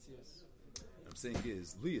that are mitzias? What I'm saying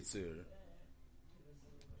is liyitzir.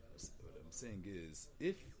 What I'm saying is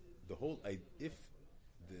if the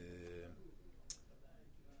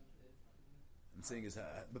I'm saying is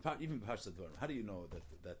even Parshat Dvarim. How do you know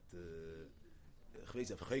that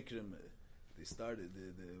they started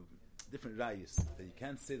the different rayas that you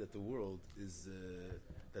can't say that the world is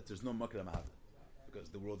that there's no makra mahav because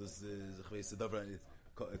the world is because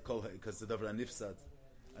the davra nifsad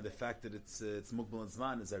and the fact that it's mukbal and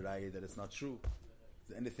zman is a raya that it's not true.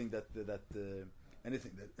 Anything that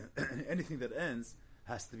anything that ends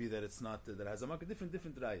has to be that it's not that has a makra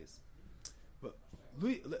different rayas. But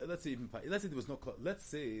let's say there was no klal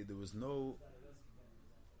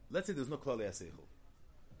yaseichel.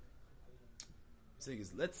 Saying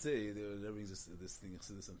is, let's say there brings this thing.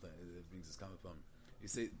 Sometimes it brings this common problem. You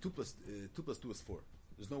say 2 plus 2 is 4.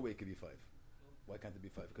 There's no way it could be 5. Why can't it be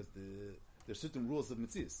 5? Because there's certain rules of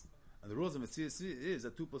Metzias, and the rules of Metzias is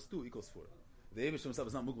that 2 plus 2 equals 4. The Eibush himself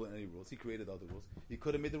is not mugble in any rules. He created all the rules. He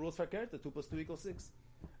could have made the rules for character. 2 plus 2 equals 6,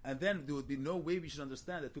 and then there would be no way we should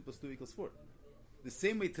understand that 2 plus 2 equals 4. The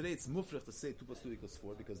same way today it's mufrich to say 2 plus 2 equals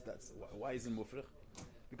 4 because that's why isn't mufrich?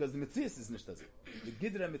 Because the Metzias is nishtazir. The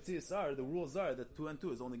Gidra Metzias are, the rules are that 2 and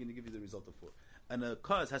 2 is only going to give you the result of 4. And a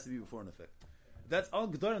cause has to be before an effect. That's all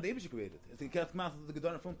Gedarim the Eibush created. If the Kef the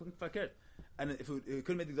Gedarim from Fakert. And if it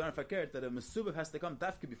couldn't make the Gedarim Fakert, that a Mesubah has to come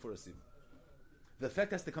dafke before a sim. The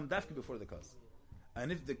effect has to come dafke before the cause.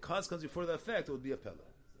 And if the cause comes before the effect, it would be a pella.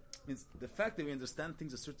 Means the fact that we understand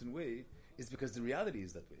things a certain way is because the reality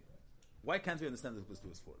is that way. Why can't we understand that 2 plus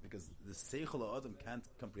 2 is 4? Because the Seichel Adam can't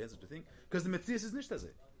comprehend such a thing. Because the Metzias is nicht as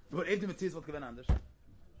it. But if the Metzias what gewen anders.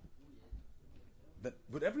 But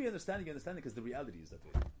whatever you understand because the reality is that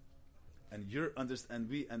way. And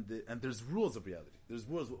and there's rules of reality. There's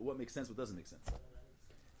rules what makes sense, what doesn't make sense.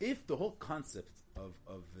 If the whole concept of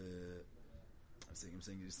I'm saying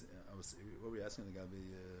what were we asking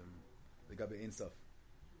the Gabi Ein Sof?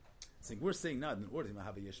 Saying we're saying now in order to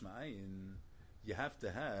have a yesh ma'ayin, you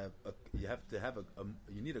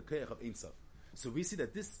need a keich of Ein Sof. So we see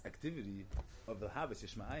that this activity of the Havas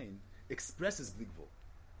Yishma'ayin expresses Bligvul.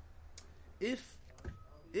 If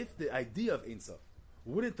the idea of Ein Sof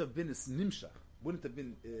wouldn't have been nimshach, wouldn't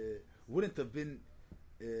have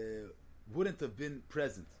been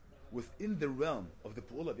present within the realm of the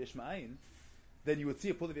Pu'ul of Yishma'ayin, then you would see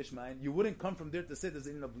a Pu'ul of Yishma'ayin. You wouldn't come from there to say there's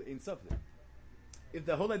an Ein Sof there. If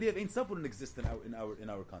the whole idea of Ein Sof wouldn't exist in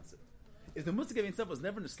our concept. If the Musik of Ein Sof was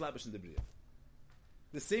never established in the Bria,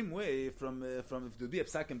 the same way from if there would be a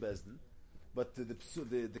Psak in Bezdin, but the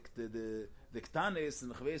Ktanes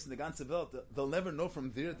and the Chveis and the ganze Welt, they'll never know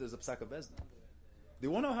from there's a Psak of Bezdin. They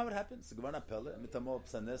won't know how it happens. That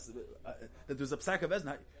there's a Psak of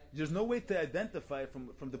Bezdin. There's no way to identify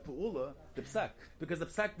from the Pu'ula the Psak, because the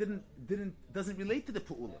Psak doesn't relate to the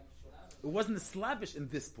Pu'ula. It wasn't established in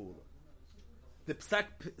this Pu'ula. The Psak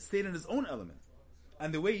stayed in his own element.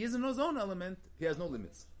 And the way he is in his own element, he has no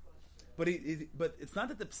limits. But it's not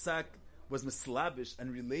that the psak was mislabish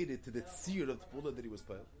and related to the tzir of the pula that he was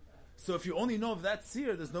pile. So if you only know of that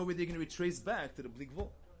tzir, there's no way they're going to retrace back to the blikvul,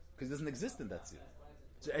 because it doesn't exist in that tzir.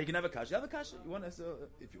 So you can have a kasha. You have a kasha. You want to,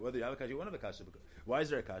 whether you have a kasha, you want to have a kasha. Why is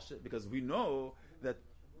there a kasha? Because we know that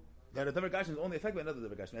a davar kasha is only affected by another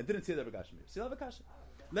davar kasha. I didn't say davar kasha. Still have a kasha.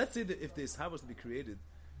 Let's say that if this havas to be created,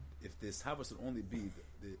 if this havas would only be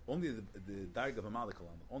the darg of a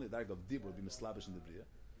malikalam, only the darg of dibur would be mislabish in the bria,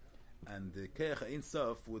 and the keich ein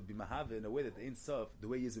sof would be mahave in a way that the ein sof, the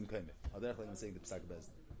way he is in kaimeh. Like I'm saying the psak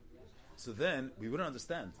bezdin. So then we wouldn't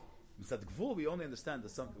understand. Mitzad gvul, we only understand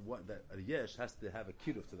that a yesh has to have a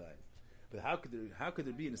kiruv to the ayin. But how could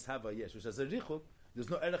there be in this hava a yesh which has a richuk? There's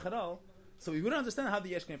no erech at all. So we wouldn't understand how the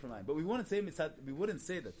yesh came from ayin. But we wouldn't say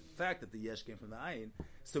that the fact that the yesh came from the ayin.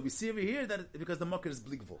 So we see over here that because the makar is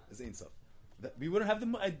bligvul, is ein sof. That we wouldn't have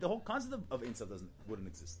the whole concept of ein sof wouldn't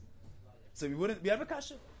exist. So we have a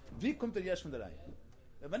kasha. Vi kommt der yesh from the ayin.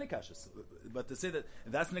 We have many kashas. But to say that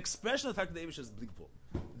that's an expression of the fact that the Eibush is bligvul.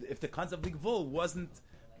 If the concept of bligvul wasn't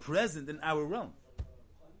present in our realm,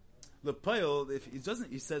 Lepoil, if he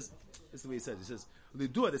doesn't, he says, this is the way he says. He says,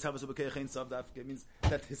 "Lidua this havos b'keich ein sof dafke," means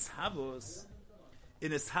that his havos,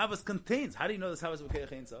 in his havos contains. How do you know this havos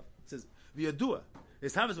b'keich ein sof? He says, "V'yadua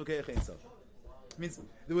His havas v'keach Ein Sof. Means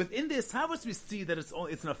that within the havas we see that it's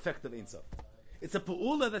an effect of Ein Sof. It's a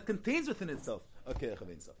pu'ula that contains within itself a keach of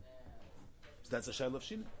Ein Sof. So that's a shayla of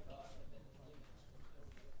Shina.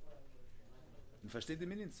 Und versteht die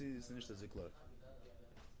Minion? Sie ist nicht so klar.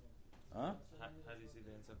 Huh? How do you see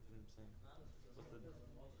the Ein Sof in saying? What's the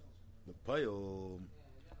The Payal,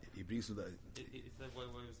 he brings to the... It's like what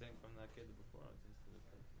we were saying from that kid before.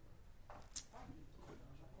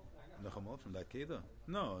 Nochamal from that Keda?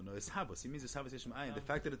 No, it's Habas. He means it's Habas Yeshem Ayin. The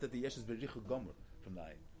fact that the Yesh is Berichu Gomer from the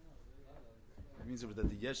Ayin. It means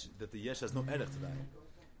that the Yesh has no erech to the Ayin.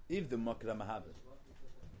 If the Makra Mahavet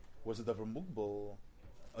was a Davar Mugbal,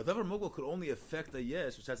 a Davar Mugbal could only affect a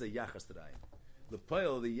Yesh which has a Yachas to the Ayin. The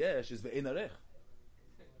Payal, the Yesh, is Ve'en Arech.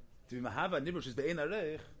 To be Mahava Nibur, which is Ve'en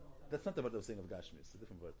Arech, that's not the word I was saying of Gashmi. It's a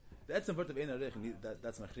different word. That's the word of Ve'en Arech, and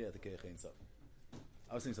that's Machriya to Keich Ein Sof.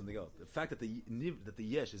 I was saying something else. The fact that the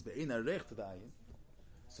Yesh is Ve'en Arech to the Ayin,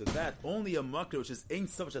 so that only a Makra which is Ein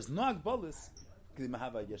Sof, which has no Agbalis, could be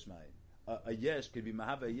Mahava Yesh Ma'ayin. A Yesh could be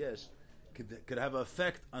Mahava Yesh, could have an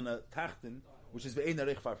effect on a Tachtin, which is Ve'en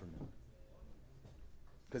Arech far from him.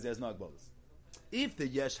 Because he has no Agbalis. If the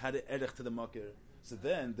Yesh had an Erech to the Makr, so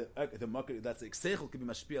then the Makr, that's Seichel could be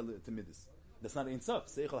Mashpia to Midas. That's not Ein Sof.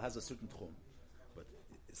 Seichel has a certain Tchum. But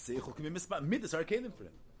Seichel could be Midas are Kelim for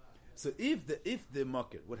him. So if the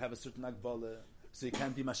Makr would have a certain Agbala, so he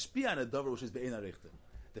can be Mashpia on a Dover which is Be'en Arechta.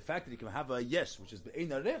 The fact that he can have a Yesh which is Be'en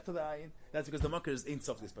Arech to the Ayin, that's because the Makr is Ein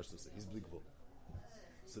Sof, he's Bligvul.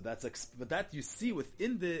 So but that you see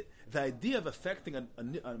within the idea of affecting a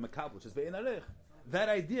Makabel, which is Be'en Arech, that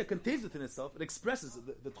idea contains within itself, it expresses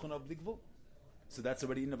the Tchuna of Bligvul. So that's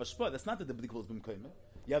already in a Vashpa. That's not that the Bligvul is Bimkoime.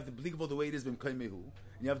 You have the Bligvul the way it is Bimkoimehu,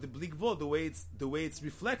 and you have the Bligvul the way it's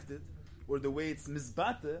reflected, or the way it's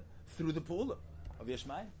Mizbata through the Pu'ula of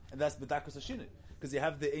Yeshmai. And that's B'dakos Hashinu. Because you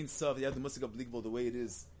have the Ein Sof, you have the Musik of Bligvul the way it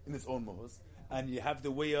is in its own Mohos, and you have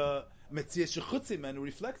the way Metzias Shechutzim man who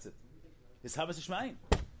reflects it. It's Havas Yeshmai.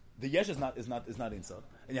 The Yesh is not Ein Sof,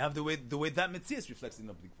 and you have the way that Metzias reflects in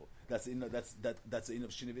the Bligvul. That's in that's in of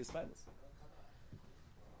Shiniv Yisfailas.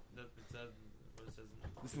 What it says.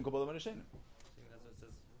 This is in Kabbalah Marishenu. I think that's what it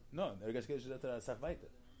says. No,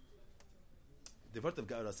 the word of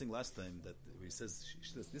God I was saying last time that where he says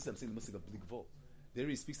this I'm saying the Musik of Bligvul. There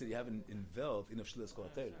he speaks that you have in Veld in of Shlilas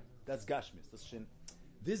Kolatayr. That's Gashmis. That's Shin.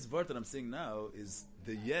 This word that I'm saying now is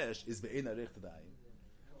the Yesh is Be'en Arech to the Ayin.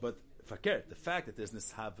 But Fakir, the fact that there's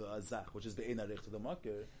Nishav Azach, which is Be'en Arech to the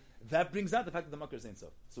Makr, that brings out the fact that the Makr is Ein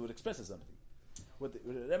Sof. So it expresses something. What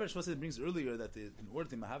Rebbe Shmoseh brings earlier that in order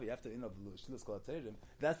to Mahavi, you have to of Shlilas Kolatayr,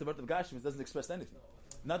 that's the word of Gashmis, it doesn't express anything.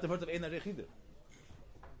 Not the word of Ein Arech either.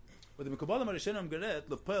 But the Mekubala Marishenim Geret,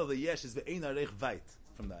 Lepel the Yesh is Be'en Arech Vait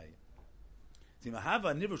from the Ayin. So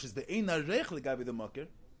Mahava Nivrush is Be'en Arech Legabi the Makr,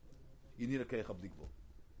 you need a Keich Bligvul.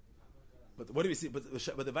 But what do we see? But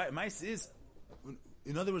the mice is,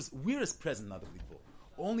 in other words, where is present not the Bligvul?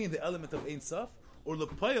 Only in the element of Ein Sof, or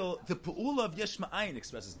Lepel, the Pu'ula of Yesh Ma'ayin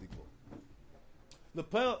expresses Bligvul.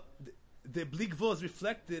 Lepel, the Bligvul is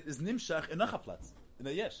reflected, is Nimshach in Nachaplatz, in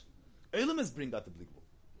a Yesh. Eilim is bring out the Bligvul.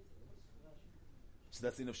 So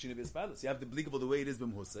that's the end of Shina V'Espalis. You have the Bligvul the way it is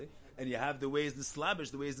B'mhusay, and you have the way it's the Slabish,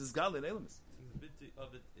 the way it's the Zgal in Eilim. The bit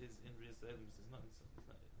of it is in Rias Eilim,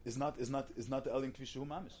 it's not the Eilim Kvishu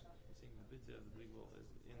Mamish. I'm saying the bit of the Bligvul is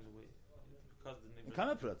in the way, because the In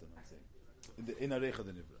Nivra. Kamapratim, I'm saying. In Arecha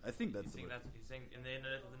the Nivra. I think that's the word. He's saying in the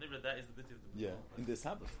Nivra of the Nivra, that is the bit of the Bligvul. Yeah, in this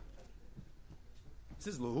Habas. It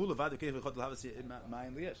says, Lahu Levad Keich V'chot L'Havas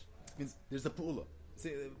Ma'ayin Liyesh. Means there's a Pu'ula.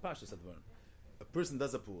 See, Pasha said the word. A person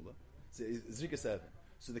does a Pu'ula. Zrika 7.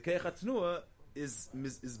 So the Keich HaTnua is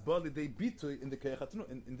Bali Dei Bitui in the Keich HaTnua,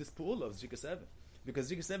 in this Pu'ula of Zrika 7. Because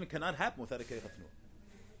Zrika 7 cannot happen without a Keich HaTnua.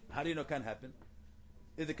 How do you know it can happen?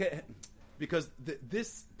 Because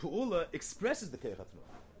this Pu'ula expresses the Keich HaTnua.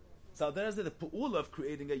 So there is the Pu'ula of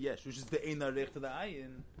creating a Yesh, which is the Ein Arech to the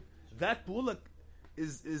Ayin. That Pu'ula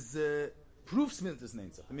is proofs Miltus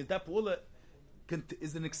Ein Sof. I mean, that Pu'ula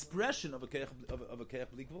is an expression of a Keich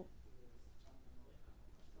Bligvul.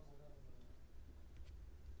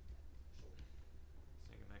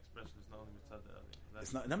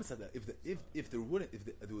 It's not mitzad. If there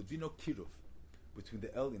would be no kiruf between the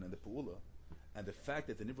Elyon and the Pu'ula, and the fact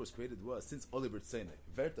that the Nivra was created was since Oliver Tzene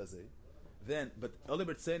Vertazeh, then but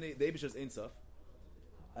Oliver Tzene the Eibush is Ein Sof,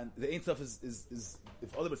 and the Ein Sof is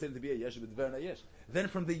if Oliver Tzene to be a Yesh with Verna Yesh, then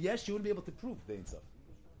from the Yesh you wouldn't be able to prove the Ein Sof.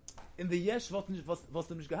 In the Yesh was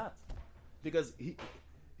the Mishgahat, because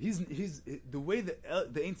he's the way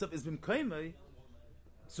the Ein Sof is Bimkoimei.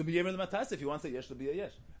 So be Yemer Matas if he wants a Yesh to be a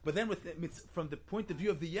Yesh. But then from the point of view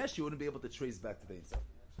of the Yesh, you wouldn't be able to trace back to the Ein Sof.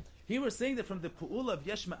 Here we're saying that from the Pu'ula of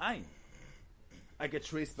Yesh Ma'ayin, I get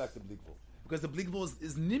traced back to Bligvul. Because the Bligvul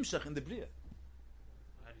is nimshach in the Bria.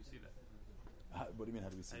 How do you see that? What do you mean, how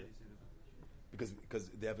do we see How do it? you see that? Because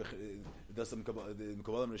they have the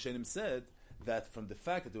Mekabalim Rishonim said that from the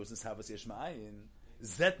fact that there was this Havas Yesh Ma'ayin,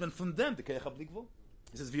 Zetman from them, the Keich HaBligvul.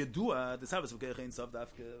 He says, V'yadua, this Havas of Keich Ein Sof,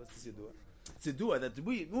 what's this Yadua? It's Yadua that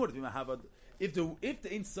we, in order to have a, if the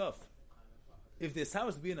Ein Sof, if there's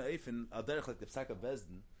Havas to be in a Eifen, al derech like the Psak of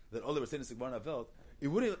Bezdin, that all they were saying is Sigmar Navelt, it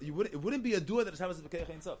wouldn't be a Dua that is Havas of Keich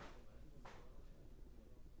Ein Sof.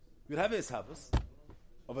 We'd have a Havas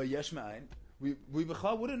of a Yesh Ma'ayin, we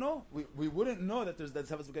wouldn't know. We wouldn't know that there's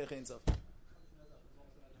Havas of Keich Ein Sof.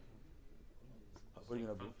 What are you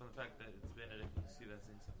going to do? From the fact that it's been you see that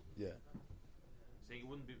sense. Yeah. Saying it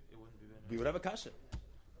wouldn't be We would have a kasha.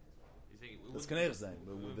 You're saying it That's wouldn't Kneir saying.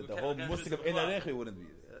 we The can't whole just musik of apply. Ein Arechi wouldn't be.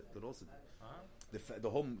 Could also be. Huh? The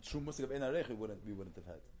whole true musik of Ein Arechi we wouldn't have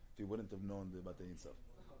had. We wouldn't have known about the Ein Sof.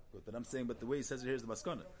 But I'm saying, but the way he says it here is the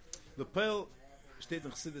maskana. The Pearl steht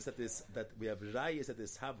in Chassidus that we have rayas that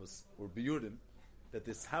this havas or biyurim that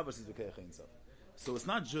this havas is v'keich Ein Sof. So it's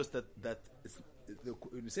not just that it's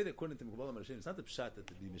when you say that according to Mekubalim Rishonim, it's not the pshat that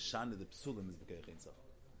the mishana the psulim is v'keich Ein Sof.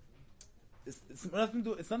 It's nothing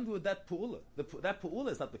to do with that pu'ula. That pu'ula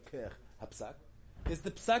is not the keich hapsak. It's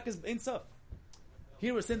the psak is Ein Sof.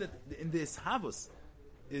 Here we're saying that in this havas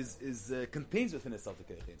is contains within itself the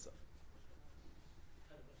keich Ein Sof.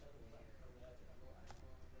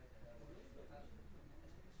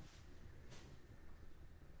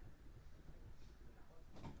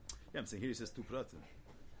 Yeah, I'm saying here he says two pratim.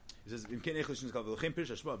 He says,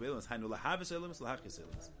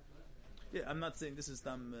 yeah, I'm not saying this is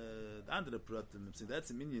the andere pratim. I'm saying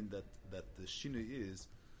that's a minion that the shinu is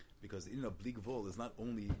because the of bligvol is not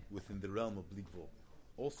only within the realm of bligvol,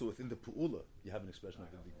 also within the pu'ula you have an expression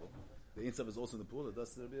of the bligvol. The Ein Sof is also in the pu'ula.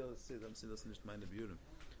 That's the real say. I'm saying that's not mind of Yurim.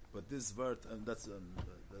 But this word, that's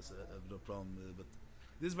no problem. But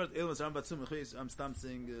this word, I'm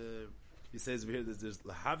saying. He says over here that there's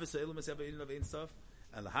lahavis eilums have in of Ein Sof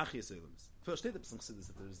and lahachis eilums. First, state the Pesach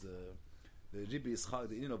that there's the Ribi Yitzchak,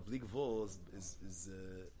 the in of Blig Vol is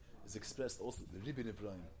expressed also the Ribi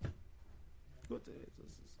Nebrayim. Good.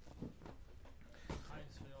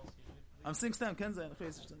 I'm saying Stam Kenza and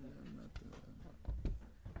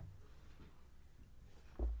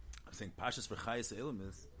I'm saying Pashas for Chayis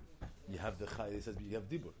eilums. You have the Chay. He says you have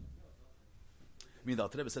Dibur. I mean, the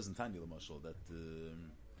Alter Rebbe says in Tanya L'mashal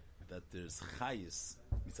that there's chayis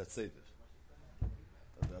mitzat seviv.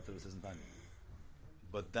 The Alter Rebbe says in Tanya.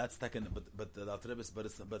 But that's taken. But the Alter Rebbe, but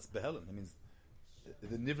it's behelim. It means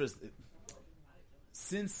the nivras.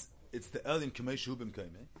 Since it's the elim k'mei shubim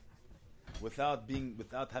k'mei, without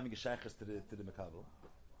having a shaychus to the mekabel,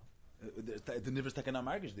 the nivras taken on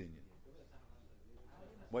margish the Indian.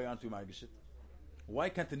 Why aren't we margish it? Why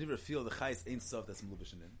can't the nivra feel the chayis Ein Sof that's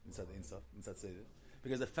mlubish in inside the Ein Sof inside seviv?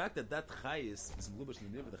 Because the fact that chayis is mlubish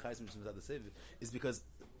in the nivra, the chayis inside the seviv, is because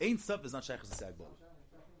Ein Sof is not shaychus to sag bol.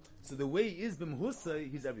 So the way he is b'mhusay,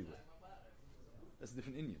 he's everywhere. That's a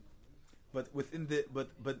different Indian. But within the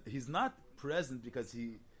but he's not present because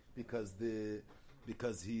he relates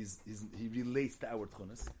to our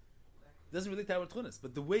tchunas. He doesn't relate to our tchunas.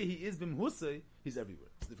 But the way he is b'mhusay, he's everywhere.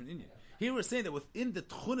 It's a different Indian. Here we're saying that within the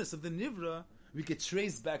tchunas of the nivra, we could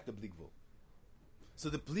trace back the bligvul. So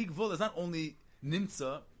the bligvul is not only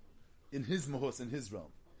nimtza in his mahus, in his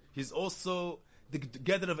realm. He's also the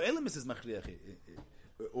gather of elements is machriach,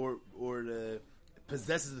 or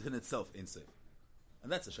possesses within itself in safe,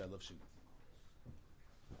 and that's a shayla of shinu.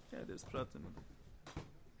 Yeah, there's pratim.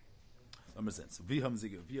 Understand? So wie haben sie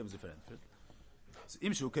verändert? So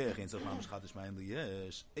im shu keich in sof mamish chadish ma'in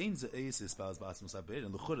liyesh ein ze eis is baz ba'atzmus habeir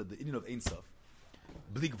and l'chura the Indian of Ein Sof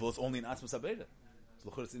bligvul is only in atzmus habeir. So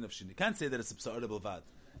l'chura it's in of shinu. You can't say that it's a psa'ar b'vad.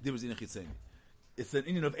 There was in a chitzeni. It's an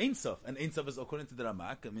Indian of Ein Sof, and Ein Sof is according to the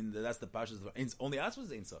Ramak. I mean, that's the pashas of only Atzmus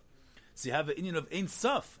is Ein Sof. So you have an Indian of Ein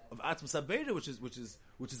Sof of Atzmus Habeira, which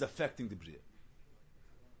is affecting the Bria.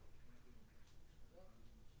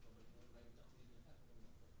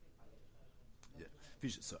 Yeah.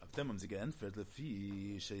 So after them, geantwortet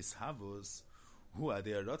lefi sheis havos hu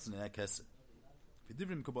ader rotzen er kesse. Wir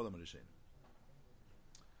divrim Kabbalah Marishain.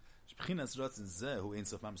 Shprinas rotzen ze hu Ein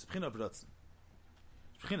Sof mamish. Shprinas rotzen.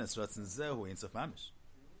 Shprinas rotzen ze hu Ein Sof mamish.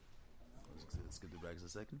 Let's give the brags a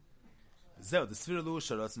second. Zeh, the Sfirelu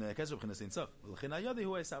Sharotzen Ekes Shprinas Ein Sof. L'chin hayadi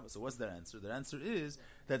hu Esav. So what's their answer? Their answer is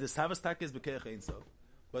that the Savas Tak is B'keich Ein Sof,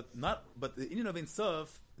 but the Indian of Ein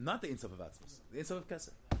Sof, not the Ein Sof of Atzmos, the Ein Sof of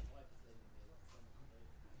Keser.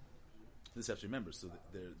 This you have to remember. So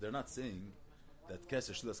they're not saying that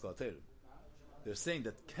Keser Shlilas Kol HaTeir. They're saying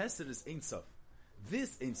that Keser is Ein Sof.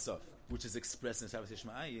 This Ein Sof, which is expressed in Shabbos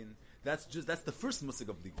Yishma'ayin, That's the first musig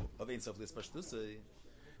of Bligvul, of Ein Sof L'Espashtusei.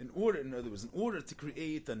 In other words, in order to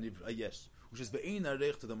create a yesh, which is be'ein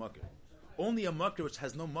arech to the makir, only a makir which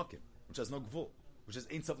has no makir, which has no gvul, which is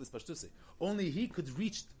Ein Sof L'Espashtusei, only he could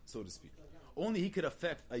reach, so to speak. Only he could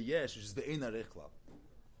affect a yesh, which is be'ein arech klal.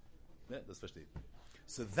 Yeah, that's versteht.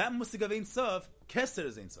 So that musig of Ein Sof, Keser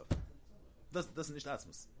is Ein Sof. Das ist nicht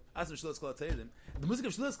Atzmus. Atzmus Shluas Kol HaTeirim. The music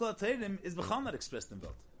of Shluas Kol HaTeirim is bechal not expressed in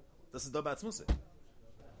Welt. Das ist dabei Atzmus.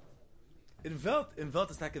 In Welt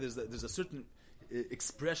is like there's a certain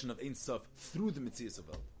expression of Ein Sof through the Metzias of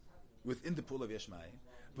Welt, within the pool of Yeshmai.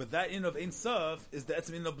 But that in of Ein Sof is the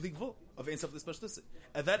Etzim in of Bligvul, of Ein Sof L'Espashtusei.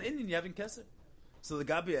 At that in you have in Keser. So the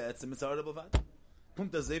Gabi Etzim is audible vad.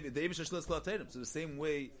 Punkt the Eivish Shluas Kol HaTeirim. So the same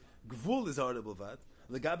way Gvul is audible vad,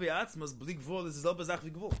 the Gabi Atzmas Bligvul is Zelba Zach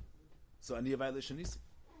Gvul. So ani violation is.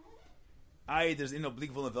 There's in a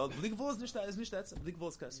Bligvul in Welt. Bligvul is nicht that. Bligvul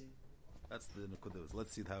is Keser. That's the Nekudos.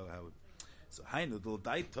 Let's see how it. So Hainu Dol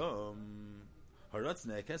Daitom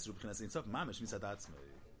Haratzne Keser B'chinas Ein Sof Mamish Mitzad Atzmei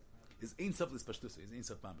is Ein Sof L'Espashtusei is Ein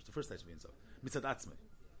Sof Mamish. The first type of Ein Sof Mitzad Atzmei.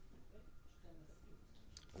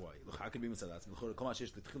 Why? Look, how can be Mitzad Atzmei? Look, Kol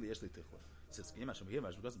Mashiach L'Tchili Yesh L'Tchila. It says Yema Shem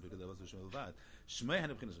Yema Shem because there was Shmei Levad. Shmei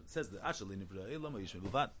Hainu B'chinas. It says the Ashel Nivra Elam Yishmei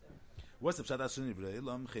Levad. What's the Pshat Ashel Nivra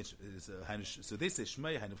Elam? So they say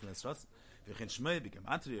Shmei Hainu B'chinas Ratz. V'chen Shmei became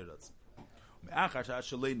Antri Ratz. Me'achar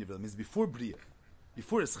Ashel Nivra means before Briach,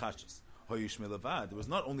 before his Chashis. There was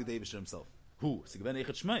not only David himself. Who? So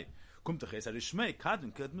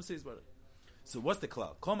what's the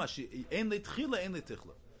cloud?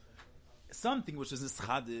 Something which is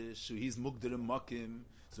nischadish, he's mugdir and makim.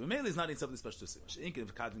 So Mele is not in something special. So if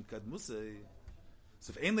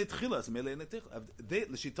ein leitchila, so Mele ein leitchila. They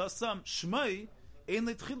l'shita some shmei ein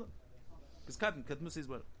leitchila because kadin kadmus is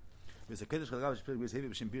better. There's a kedesh chagav shpil with heavy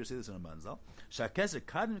b'shimpir says on a manzal. Shakeser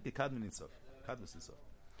kadin kadmin nitzav kadmus nitzav.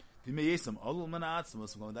 Wie mir jesam all meine Arzt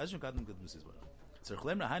muss man da schon kadem kadmus is better. So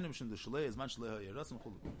khlemra hainem schon de shlei is man shlei yeratzn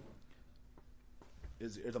khul.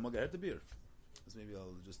 Is the maga to beer? So maybe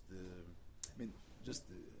I'll just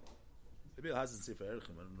maybe it hasn't say for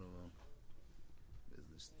erchim. I don't know.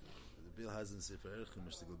 The bill hasn't say for erchim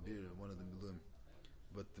is to go beer one of them belum.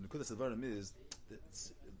 But the nekudas advarim is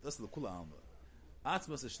that's the kula alma.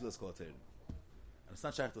 Atzmas is shlos kol terim. And it's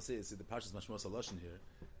not shaykh to say it's the pashas mashmos saloshin here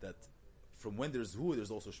that from when there's who, there's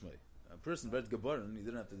also shmei. A person red geboren, you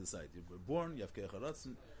didn't have to decide. You were born, you have keich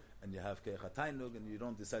haratzen, and you have keich hatainug, and you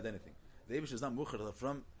don't decide anything. The Eibush is not mucher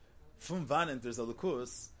from Vanen there's a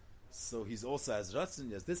lukus, so he's also has ratzen,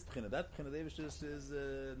 he has this pchina, that pchina. The Eibush is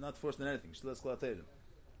not forced in anything. Shlos kol hateirim.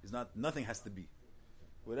 He's not. Nothing has to be.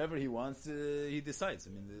 Whatever he wants, he decides. I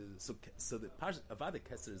mean, so the avada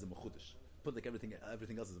keser is a mechudesh. Put like everything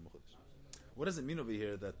else is a mechudesh. What does it mean over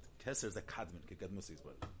here that keser is a kadmin?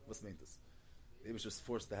 What's the mean this? They was just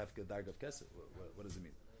forced to have a darg of keser. What does it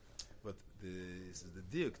mean? But this is the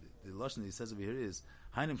diuk. The lashon he says over here is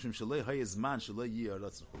Hainem shem shalei hayizman shalei yiyar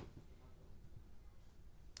ratzon.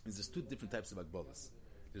 Means there's two different types of agbolas.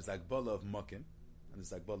 There's agbola of makim and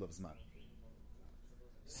there's agbola of zman.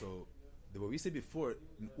 So what we said before,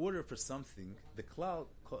 in order for something, the klal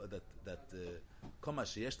that kama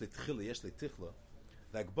sheyesh le'tchila yesh le'tichla,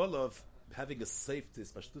 the agbola of having a safety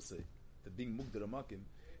spashtusei, the being mugdar makim,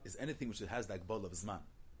 is anything which has the agbola of zman.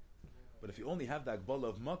 But if you only have the agbola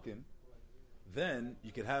of makim, then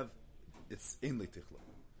you could have it's in le'tichla.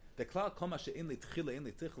 The klal kama she'in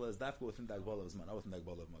le'tichla is therefore within the agbola of zman, not within the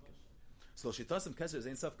agbola of makim. So shitasim keser is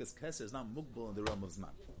ein sof because keser is not mugbal in the realm of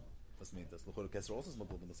zman. That's mean that's l'chor keser also is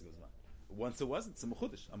mugbal in the musig of zman. Once it wasn't, it's a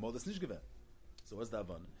mechudesh. Amol das nicht gewähnt. So what's the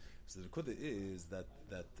avon? So the kudah is that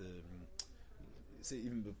say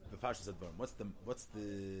even the parshas advarim. What's the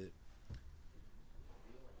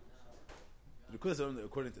kudah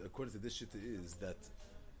according to this shit is that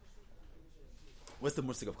what's the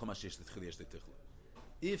musig of kamash yesh l'tchila yesh l'tichla?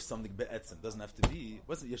 If something be'etzem doesn't have to be,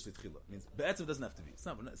 what's yesh l'tchila? Means be'etzem doesn't have to be. It's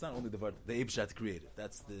not only the word the Eibshat created.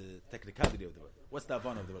 That's the technicality of the word. What's the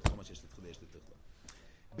avon of the word kamash yesh l'tchila yesh l'tichla?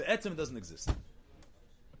 Be'etzem doesn't exist.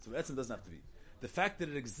 So be'etzem doesn't have to be. The fact that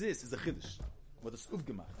it exists is a chiddush. What is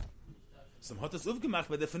uvgemach? Some hotas uvgemach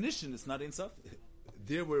by definition it's not insaf.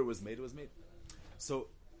 There where it was made. So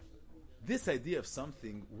this idea of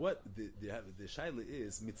something, what the shaila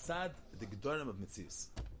is mitzad the gedorim of mitzias,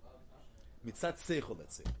 mitzad seichel.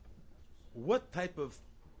 Let's say, what type of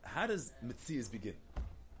how does mitzias begin?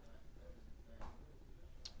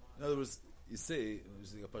 In other words, you say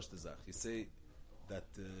that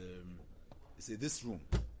this room,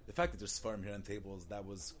 the fact that there's svarim here on tables, that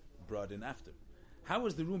was brought in after. How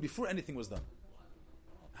was the room before anything was done?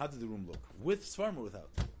 How did the room look? With svarim or without?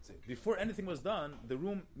 Before anything was done, the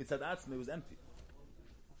room mitzad atzmei was empty.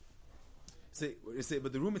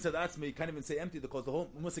 But the room inside Atzma, you can't even say empty because the whole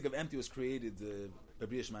musik of empty was created by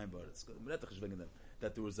B'riya Shemayim Ba'aretz.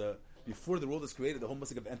 That there was before the world was created, the whole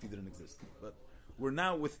musik of empty didn't exist. But we're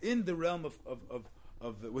now within the realm of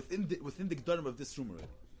within the G'darim of this room already.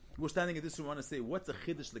 We're standing in this room. I want to say, what's a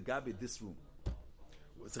chiddush legabe this room?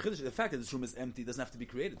 It's a chiddush. The fact that this room is empty doesn't have to be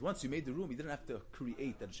created. Once you made the room, you didn't have to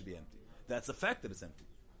create that it should be empty. That's a fact that it's empty.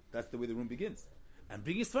 That's the way the room begins. And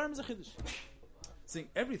bringing Sfarim is a chiddush. Saying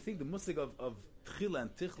everything, the musig of Tchila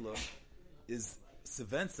and Tichla is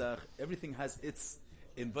Sevensach, everything has its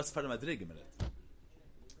in Vasfar Madregim in it.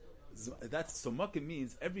 That's so Makkah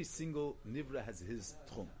means every single Nivra has his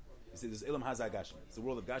Tchum. You see, there's Elam Hazah Gashmi. It's the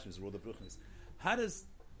world of Gashmi, it's the world of Ruchnis.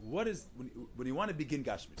 When you want to begin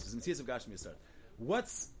Gashmi, there's Mitzvahs of Gashmi start.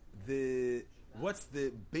 What's the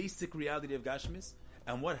basic reality of Gashmis?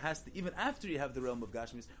 And what has to, even after you have the realm of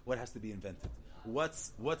Gashmis, what has to be invented?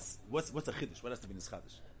 What's a chiddush? What has to be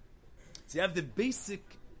nischadish? So you have the basic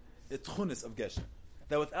tchunis of Geshem.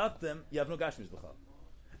 That without them, you have no Gashmis b'chal.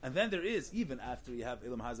 And then there is, even after you have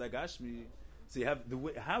Elam Hazah Gashmi, so you have the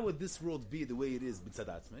way, how would this world be the way it is b'tzad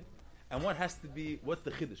atzmei? And what has to be, what's the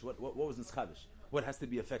chiddush? What was nischadish? What has to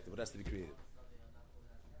be effective? What has to be created?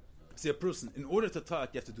 See, a person, in order to talk,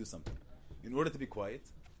 you have to do something. In order to be quiet,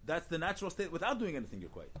 that's the natural state. Without doing anything, you're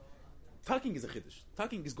quiet. Talking is a chiddush.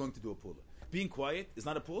 Talking is going to do a pula. Being quiet is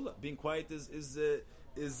not a pula. Being quiet is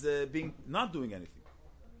being not doing anything.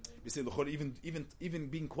 We say even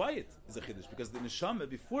being quiet is a chiddush because the neshama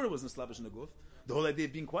before it was neslabish in the guf, the whole idea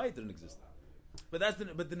of being quiet didn't exist. But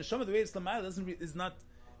the neshama, the way it's lamayla is not.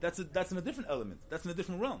 That's in a different element. That's in a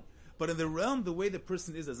different realm. But in the realm, the way the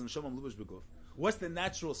person is as a neshama mlubish beguf, what's the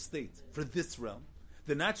natural state for this realm?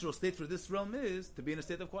 The natural state for this realm is to be in a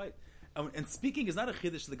state of quiet. And speaking is not a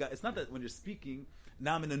chiddush. It's not that when you're speaking,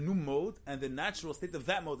 now I'm in a new mode, and the natural state of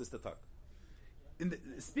that mode is to talk.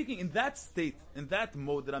 Speaking in that state, in that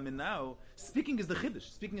mode that I'm in now, speaking is the chiddush.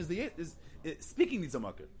 Speaking needs a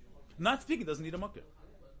makir. Not speaking doesn't need a makir.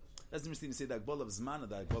 That's interesting to say the Agbala of Zman and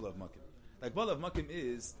the Agbala of Makim. The Agbala of Makim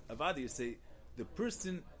is, Avadi, you say, the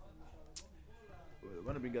person, I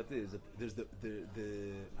want to bring out this, that there's the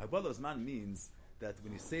Agbala of Zman means that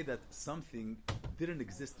when you say that something didn't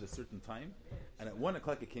exist at a certain time, and at 1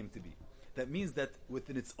 o'clock it came to be, that means that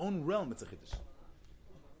within its own realm it's a chiddush.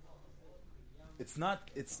 It's not.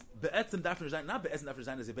 It's be'etzem dafner zayin. Not be'etzem dafner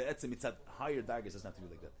zayin. Is be'etzem mitzad higher dargis. Doesn't have to be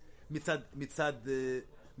like that.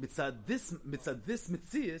 Mitzad this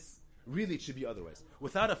mitzias. Really, it should be otherwise.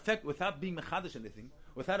 Without being mechadish anything,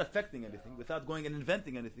 without affecting anything, without going and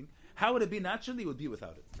inventing anything. How would it be naturally? It would be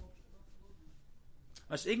without it.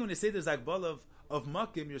 When you say there's akbal of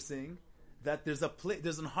makim, you're saying that there's a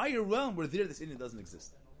higher realm where this Indian doesn't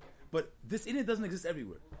exist. But this Indian doesn't exist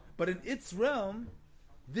everywhere. But in its realm,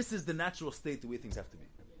 this is the natural state, the way things have to be.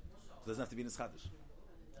 So it doesn't have to be in nischadish.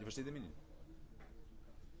 You understand the meaning?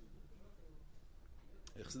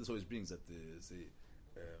 Chassidus always brings that the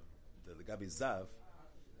Gabi Zav.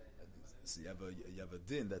 So you have a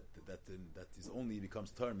din that is only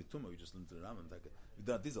becomes tar mituma. We just learned to the Rambam. We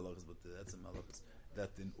don't have these halachas, but that's some halachas.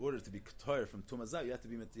 That in order to be tar from tuma zav, you have to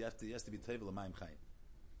be tayvel amayim chayim.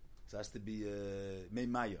 So it has to be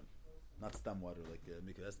meimayim, not stam water like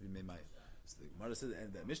it has to be meimayim. So the Gemara says,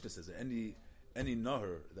 and the Mishnah says, any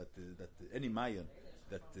nahar that any mayan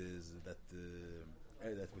that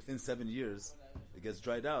within 7 years it gets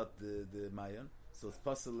dried out the mayan, so it's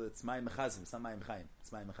possible it's mayim mechazim, it's not mayim chayim, it's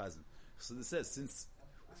mayim mechazim. So this says since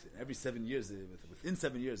every 7 years, within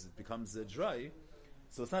 7 years it becomes dry,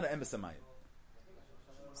 so it's not an emes mayim.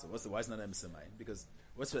 So why is it not an emes mayim? Because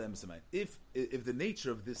what's the emes mayim? If the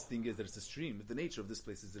nature of this thing is that it's a stream, if the nature of this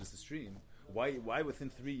place is that it's a stream, why within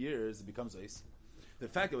 3 years it becomes ice? The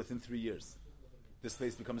fact that within 3 years this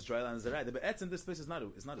place becomes dry land is right. But etzem, this place is not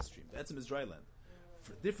a stream. Etzem is dry land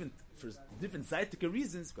for different zaitika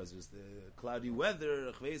reasons, because there's the cloudy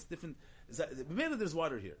weather, different. Maybe there's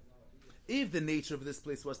water here. If the nature of this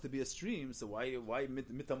place was to be a stream, so why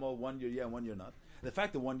mitamol 1 year yeah and 1 year not? The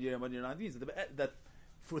fact that 1 year and 1 year not means that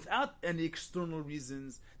without any external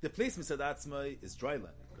reasons, the place mitzad atzmai is dry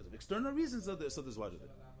land because of external reasons. So there's water there.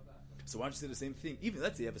 So why don't you say the same thing? Even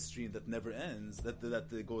let's say you have a stream that never ends, that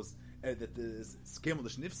goes that is skemel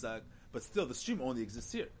nifsak, but still the stream only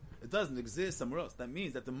exists here. It doesn't exist somewhere else. That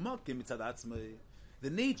means that the makim mitzad atzmai, the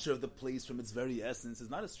nature of the place from its very essence, is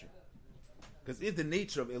not a stream. Because if the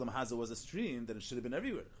nature of Elam Haza was a stream, then it should have been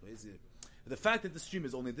everywhere. The fact that the stream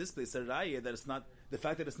is only this place, that it's not. The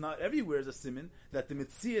fact that it's not everywhere is a simin that the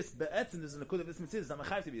mitzias be'etzin is in the code of this mitzias is not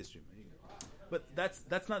mechayiv to be a stream. But that's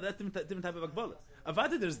different type of akbala.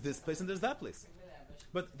 Avada, there's this place and there's that place.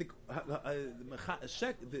 But the Hagbala Zman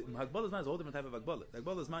is a whole different type of Hagbala. The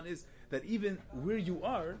Hagbala Zman is that even where you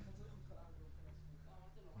are,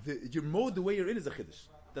 your mode, the way you're in, is a Chiddush.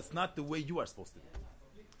 That's not the way you are supposed to be.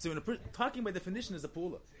 So when talking by definition is a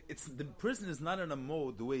Pula, it's the person is not in a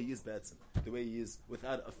mode the way he is B'etzim, the way he is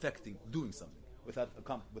without affecting, doing something, without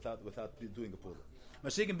doing a Pula.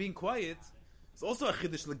 Mashiach being quiet is also a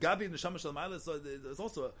Chiddush. L'gabi Neshama Shel Ma'ala is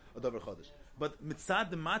also a Davar Chodesh. But mitzad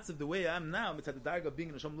the matzav the way I am now, mitzad the darga of being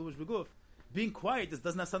in Neshama Luvish Beguf, being quiet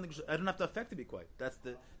doesn't have something. I don't have to affect to be quiet. That's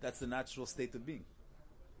the natural state of being.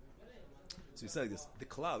 So you say like this: the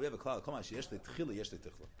klal, we have a klal. Come on, yesh le'tchila, yesh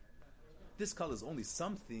le'tichla. This klal is only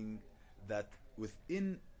something that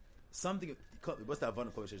within something. What's the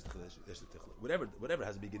avana kol yesh le'tichla? Whatever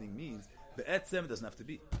has a beginning means. Be'etzem doesn't have to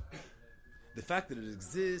be. The fact that it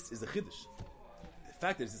exists is a chiddush. The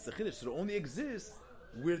fact that it's a chiddush, so it only exists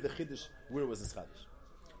where the chiddush, where it was a chaddush.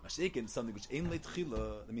 Masha'ekin, something which ein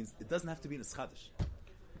le'tchila, that means it doesn't have to be in a chaddush.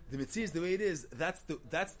 The mitzvah is the way it is.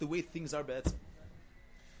 That's the way things are be'etzem.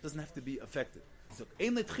 Doesn't have to be affected. So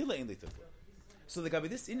ein le'tchila, ein le'tichla. So the gabi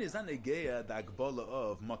this in is not negeya the agbala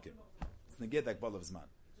of makim. It's negeya the agbala of zman.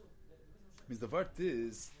 Means the vart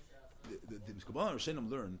is the Kabbalah Rishonim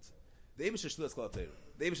learned the Eibush is shlilas kol ha'Torah.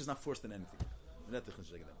 The Eibush is not forced in anything. But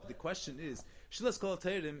the question is, shlilas kol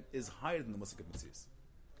ha'Torah is higher than the musik of mitzvahs.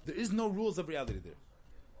 There is no rules of reality there.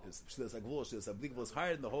 Shlilas hagvul, shlilas hablikvul is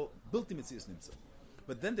higher than the whole built-in mitzvahs nimtza.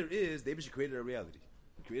 But then there is the Eibush created a reality,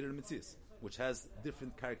 he created a mitzvahs, which has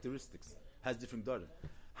different characteristics, has different darim.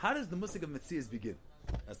 How does the musik of mitzvahs begin?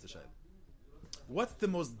 That's the shayla. What's the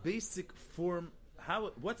most basic form?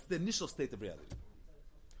 What's the initial state of reality?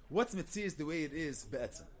 What's mitzvahs the way it is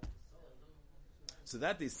be'etzem? So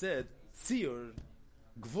that they said, tziyur,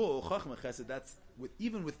 gvul, chachma, chesed, that's,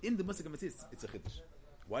 even within the musik of mitzvahs, it's a chiddush.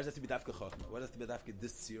 Why does it have to be dafka chachma? Why does it have to be dafka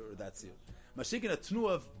this tziyur or that tziyur? Mashik in a tnu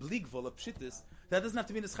of bligvul, of pshittis, that doesn't have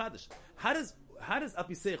to be in this chadash. How does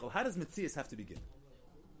apiseichel, how does mitzvahs have to begin?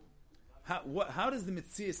 How does the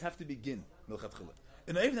mitzvahs have to begin?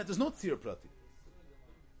 In even that there's no tziyur prati.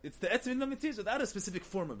 It's the etzvin of mitzvahs without a specific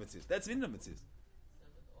form of mitzvahs. The etzvin of mitzvahs.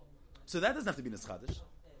 So that doesn't have to be in this chadash.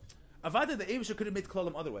 Avada the Eibush could have made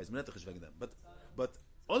klalim otherwise. But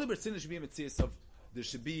all the bertzin should be a mitzvahs of there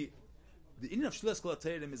should be the inyan of shlilas kol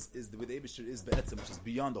ha'Torah is the way the Eibush is be'etzem, which is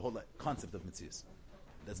beyond the whole concept of mitzvahs.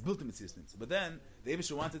 That's built in mitzvahs. But then the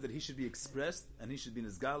Eibush wanted that he should be expressed and he should be in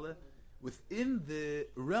his gala within the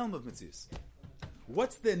realm of mitzvahs.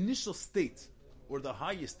 What's the initial state or the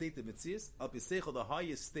highest state of mitzvahs? Al piseichel, the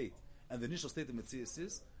highest state and the initial state of mitzvahs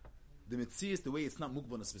is the mitzvahs the way it's not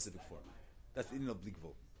mukbah in a specific form. That's the inyan of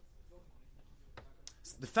blikvul.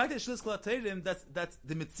 The fact that shlilas kol ha'Torah, that's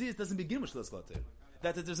the mitzvahs doesn't begin with shlilas kol ha'Torah.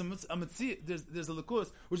 That there's a mitzvah, there's a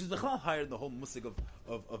lukus which is the higher than the whole musig of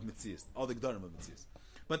mitzvahs, all the gdarim of mitzvahs.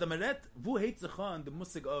 But the meret vu hates the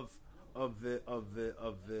musig of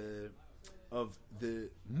the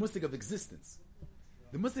musig of existence.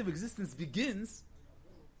 The musig of existence begins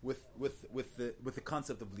with the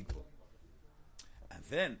concept of blikvul. And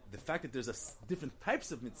then the fact that there's different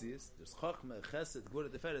types of mitzvahs, there's chachma, chesed, gvura,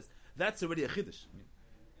 teferes, that's already a chiddush.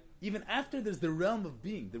 Even after there's the realm of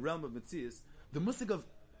being, the realm of mitzvahs, the musik of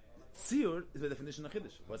tziyur is by definition a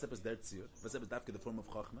chiddush. What's up is der tziyur? What's up is dafke the form of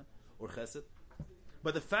chachma or chesed?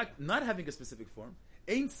 But the fact not having a specific form,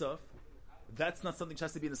 ein sof, that's not something which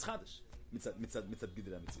has to be in a chadash. Mitzad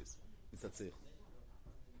gidra mitzvahs, mitzad seichel.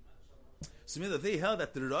 So they held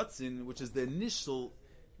that the ratzin, which is the initial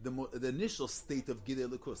state of gidra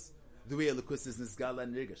elukus, the way elukus is nisgala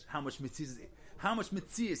and nirgash, how much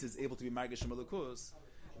mitzvahs is able to be margash from elukus,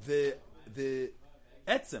 the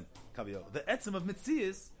etzem kaviyol, the etzem of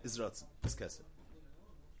mitzvahs is ratzin, is kesed.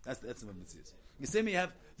 That's the etzem of mitzvahs. You say me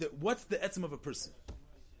have what's the etzem of a person?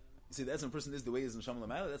 You see, the etzem of a person is the way he is in neshama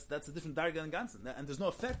l'mayla. That's a different darga and ganzen, and there's no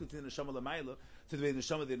effect between the neshama l'mayla to the way the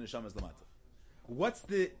neshama is l'mata. What's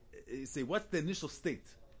the initial state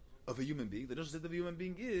of a human being? The initial state of a human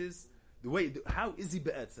being is the way. How is he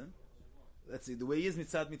be'etzem? Let's see. The way he is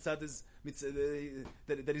mitzad is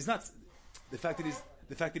that he's not. The fact that he's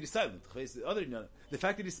silent. The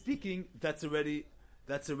fact that he's speaking. That's already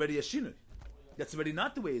a shinui. That's already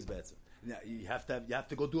not the way he's be'etzem. You have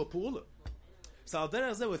to go do a pu'ula. So al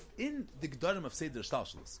derech zeh, within the gdarim of seder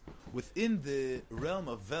shtalshalos, within the realm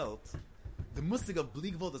of Welt, the musig of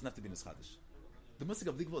bligvul doesn't have to be in his chadash. The musig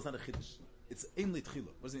of bligvul is not a chiddush. It's ein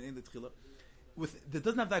litchila. What does it mean ein litchila? It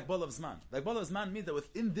doesn't have the agbala of zman. The agbala of zman means that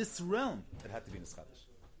within this realm it had to be in his chadash.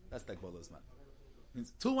 That's the agbala of zman.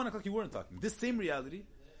 Means till 1 o'clock you weren't talking. This same reality,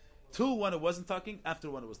 till 1 it wasn't talking, after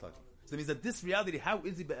 1 it was talking. So it means that this reality, how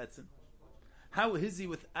is he be'etzem? How is he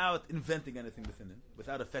without inventing anything within him,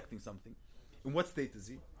 without affecting something? In what state is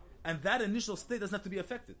he? And that initial state doesn't have to be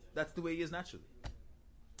affected. That's the way he is naturally.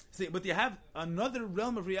 See, but you have another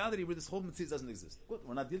realm of reality where this whole mitzvah doesn't exist. Good,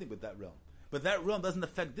 we're not dealing with that realm. But that realm doesn't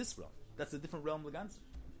affect this realm. That's a different realm of Leganza.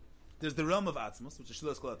 There's the realm of Atzmos, which is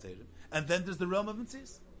Shilas Kol HaTeirim, and then there's the realm of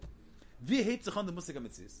mitzvahs. Wie hebt sich an der Musik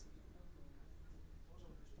mitzvahs?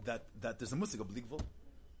 That there's a Musik of Bligvol.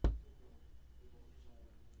 You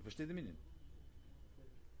versteht the meaning?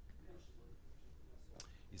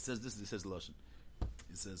 He says this, he says the Lashon.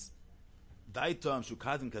 He says, Dai Tom Shu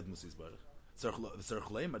Kadim Kad Musis Baruch.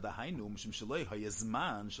 Tzarech Leimer Dahainu Mishim Shaloi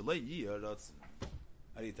Hayazman Shaloi Yiyah Ratzin.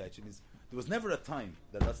 Ariyatach means there was never a time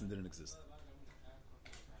that Ratzin didn't exist.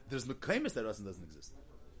 There's Mekaimis that Ratzin doesn't exist.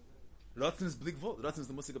 Ratzin is Bligvol. Ratzin is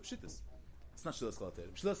the Musik of Pshittis. It's not Shilas Kol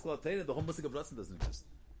HaTeirim. Shilas Kol HaTeirim, the whole Musik of Ratzin doesn't exist.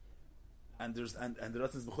 And the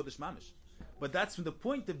Ratzin is Mechudesh Mamish. But that's from the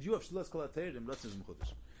point of view of Shilas Kol HaTeirim, Ratzin is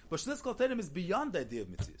Mechudesh. But Shilas Kol HaTeirim is beyond the idea of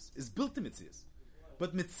Mitzias. It's built to Mitzias.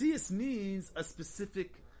 But Mitzias means a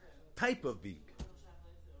specific type of being.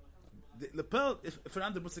 The Lepel, if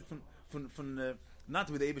around the Musik from not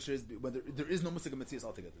with the Eibusher is, when there is no Musik of Mitzias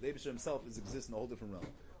altogether. The Eibusher himself exists in a whole different realm.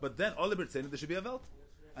 But then, all Oliver saying there should be a Welt.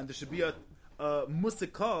 And there should be a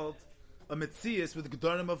Musik called a Mitzias with the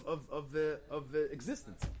Gedarim of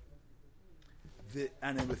existence.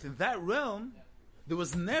 And then within that realm, there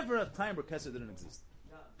was never a time where Kesed didn't exist.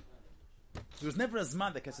 There was never a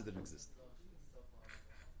Zman that Kesed didn't exist.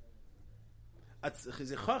 There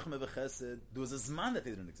was a Zman that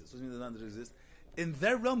they didn't exist. What does it mean that didn't exist? In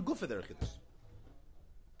their realm, Gufa they're a Chiddush.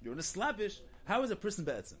 You're in a Slavish, how is a person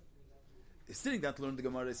Be'etzim? He's sitting down to learn the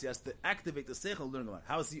Gemara, he has to activate the Seichel and learn the Gemara.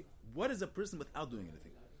 How is he? What is a person without doing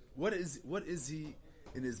anything? What is he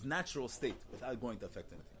in his natural state without going to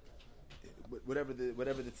affect anything? Whatever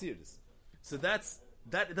the tzir is. So that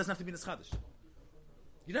it doesn't have to be in Chadash.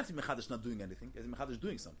 You don't have to be Mechadash not doing anything. You have to be Mechadash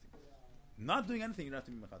doing something. Not doing anything, you don't have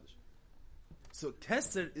to be Mechadash. So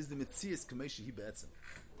Keser is the Metzias Kameishi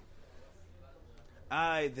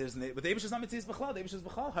Hi Be'etzim. But the Eibush is not Metzias B'chlal. The Eibush is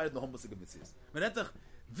B'chlal higher than the whole Musik of Metzias. Menetach,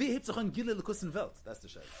 wie hebt sich an Gile Lekus in Welt? That's the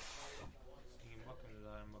Shayla.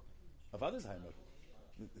 Avad is higher.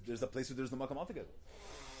 There's a place where there's no Makam altogether.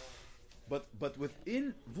 But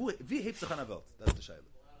within, wie hebt sich an a Welt? That's the Shayla.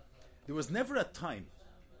 There was never a time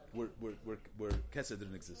where Keser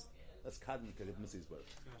didn't exist. That's Kadmi Kaget Metzias Baruch.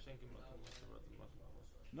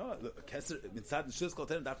 No, Keser, mitzad Shilas Kol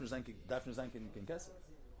HaTeirim, Dafner Zayin Kin Keser.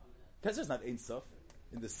 Keser is not Ein Sof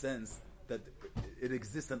in the sense that it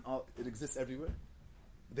exists it exists everywhere.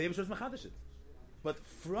 The Eibush is Mechadash it. But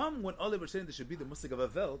from when Oliver saying there should be the Musik of a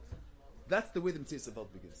Welt, that's the way the Metzias of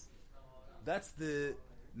Welt begins. That's the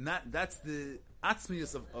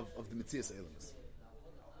Atzmius of the Metzias Eilumus.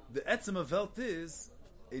 The Etzem of Welt is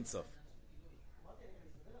Ein Sof.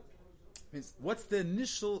 Means what's the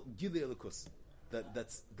initial Gilei Elokus?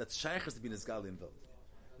 That's shaykhs to be in his gali in Welt.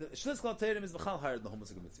 The Shilas Kol HaTeirim is v'chal higher than the whole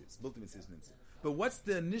Musik of Mitzias, built in Mitzias Nintzah. But what's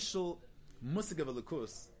the initial Musik of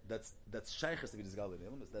Elikus that's shaykhs to be in his gali in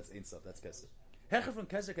Elumus? That's Ein Sof, that's Keser. Hecher from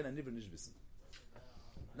Keser can never nishbissen.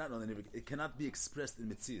 Not only never, it cannot be expressed in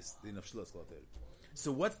Mitzias, the of Shilas Kol HaTeirim.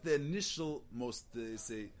 So what's the initial most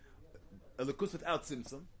say Elikus without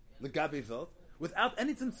Tzimtzum, Legabe Welt, without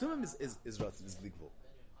any Tzimtzumim is Ratzin, is Bligvol.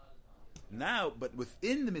 Now, but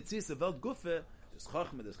within the Metzias of Welt Gufe, there's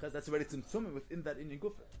Chachma, there's Ches, that's already Tzimtzumim within that Inyan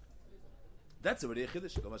Gufe. That's already a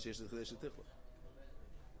Chiddush.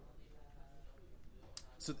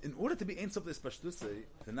 So, in order to be Ein Sof L'Espashtusei,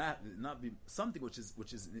 to not be something which is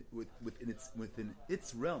within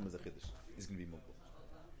its realm is a Chiddush, is going to be Mugdal.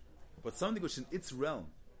 But something which in its realm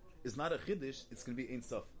is not a Chiddush, it's going to be Ein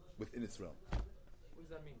Sof within its realm. What does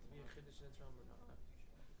that mean, to be a Chiddush in its realm or not?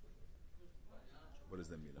 What does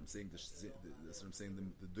that mean? I'm saying that's what I'm saying.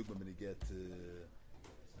 The dogma when you get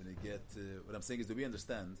what I'm saying is that we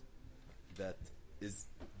understand that is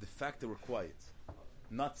the fact that we're quiet,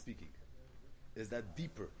 not speaking, is that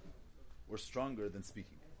deeper or stronger than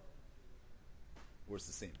speaking, or it's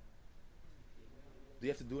the same. Do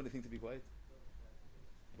you have to do anything to be quiet?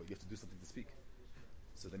 But you have to do something to speak.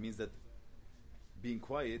 So that means that being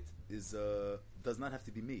quiet is does not have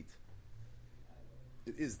to be made.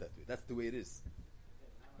 It is that way. That's the way it is.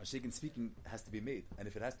 Mashiach speaking has to be made, and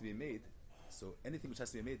if it has to be made, so anything which has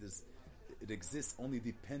to be made it exists only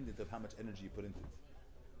dependent of how much energy you put into it.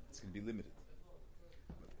 It's going to be limited.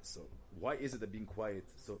 So why is it that being quiet?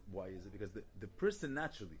 So why is it? Because the person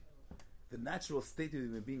naturally, the natural state of the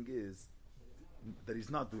human being is that he's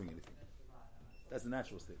not doing anything. That's the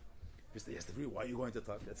natural state. If you say, yes, why are you going to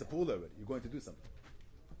talk? That's a pool already. You're going to do something.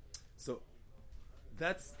 So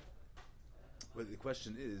that's what the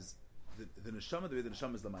question is. The neshama, the way the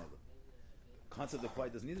neshama is the ma'ila. The concept of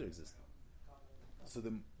quiet doesn't either exist.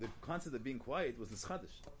 the concept of being quiet was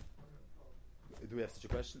nischadish. Do we have such a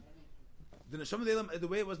question? The neshama de'elam, the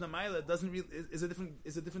way it was namayla, doesn't really is a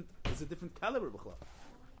different caliber b'chlal.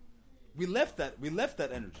 We left that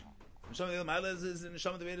energy. Neshama de'elam is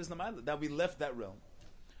neshama the way it is namayla. That we left that realm.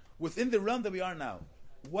 Within the realm that we are now,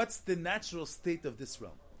 what's the natural state of this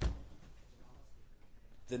realm?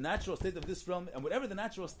 The natural state of this realm, and whatever the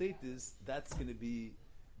natural state is, that's going to be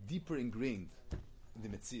deeper ingrained in the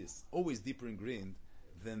Metzias, always deeper ingrained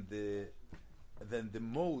than the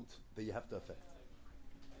mode that you have to affect.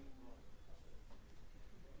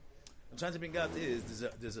 What I'm trying to bring out is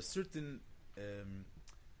there's a certain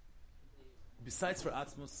besides for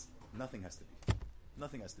Atzmos, nothing has to be.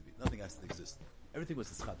 Nothing has to exist. Everything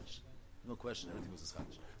was a schadish. No question, everything was a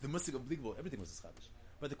schadish. The musik of Bligvo, everything was a schadish.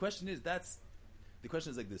 But the question is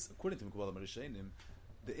like this. According to Mekubal Marishainim,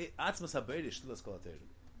 the Atzmos habeirish shlilas kol haTorah.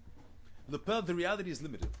 Lepel, the reality is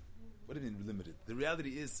limited. What do you mean limited? The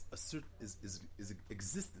reality is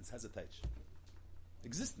existence has a touch.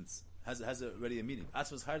 Existence has already a meaning.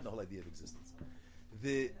 Atzmos is higher than the whole idea of existence.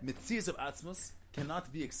 The mitzias of Atzmos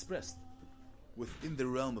cannot be expressed within the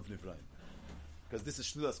realm of Nivraim, because this is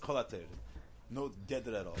shlilas kol haTorah, no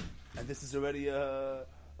gather at all, and this is already a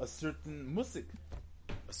certain musik,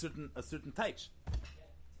 a certain touch.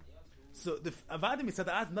 So the Avadim is said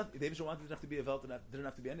that the Eivisher wanted it to have to be a Welt, and didn't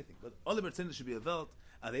have to be anything. But Oliver Tzindler should be a Welt,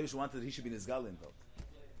 and the Eivisher wanted that he should be in his Gala in Welt.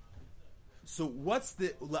 So what's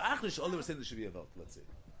the La'achrish Oliver Tzindler should be a Welt? Let's say,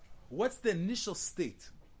 what's the initial state?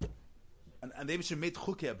 And the Eivisher made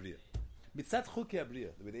Chukei Abriya. Mitzat Chukei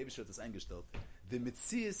Abriya, the way the Eivisher is angestellt, the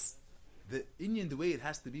Mitzias, the Inyan, the way it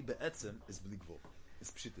has to be be'etzem is Bligvo,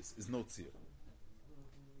 is Pshitis, is no Tzir.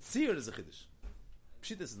 Tzir is a Chiddush.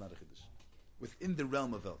 Pshitis is not a Chiddush. Within the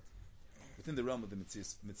realm of Welt. Within the realm of the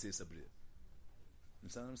Mitzias Abriya.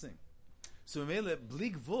 Understand what I'm saying? So Mele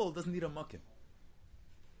Blig Vol doesn't need a makim.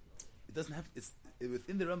 It doesn't have. It's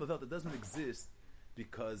within the realm of Welt. It doesn't exist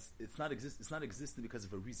because it's not existing because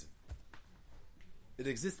of a reason. It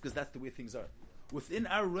exists because that's the way things are. Within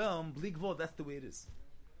our realm, Blig Vol, that's the way it is.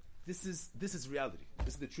 This is reality.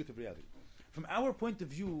 This is the truth of reality. From our point of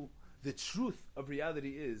view, the truth of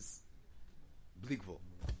reality is Blig Vol.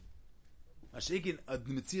 Ashegin ad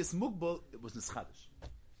mitzias mugbal, it was nischadish.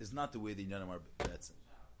 It's not the way the Inyanim are be'etzem.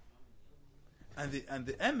 And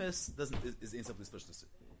the emes is insufficiently special to say.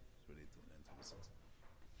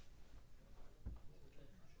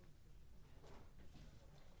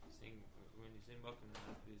 When you say makim,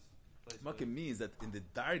 makim means that in the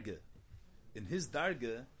darga, in his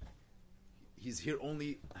darga, he's here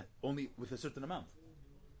only with a certain amount.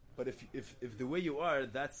 But if the way you are,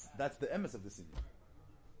 that's the emes of the senior.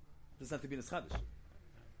 It doesn't have to be in a schadish.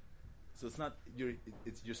 So it's not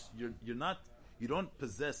you're not, you don't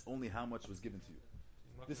possess only how much was given to you.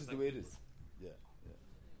 This is the way it is. Yeah.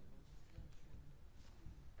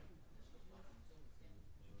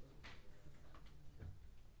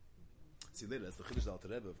 See later, that's the Chiddush Alter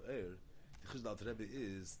Rebbe of Eir. The Chiddush Alter Rebbe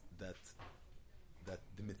is that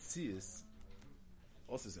the Metzias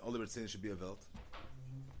also is all the saying should be a Welt,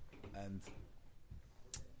 and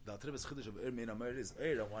the Alter Rebbe's Chiddush of Eir Mein Amar is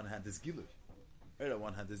Eir on one hand is Gilui. Eir on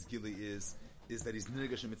one hand is Gilui is that he's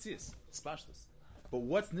Nirgash Metzias, Spashtus. But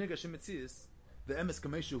what's Nirgash Metzias? The Emes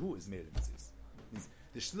Kamei Shehu is Meir Metzias. Means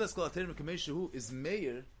the Shlilas Kol HaTorah Kamei Shehu is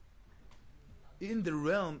Meir in the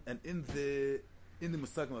realm and in the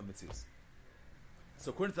Mustagim of Metzias.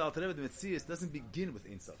 So according to the Alter Rebbe, the Metzias doesn't begin with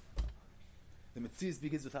Ein Sof. The Metzias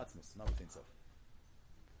begins with Atzmos, not with Ein Sof.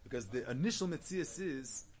 Because the initial Metzias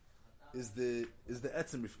is the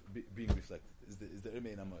Etzem being reflected, is the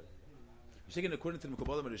Ermei Namar. Again, according to the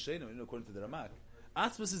Mekubal Marishainim, and according to the Ramak,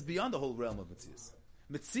 Atzmos is beyond the whole realm of Metzias.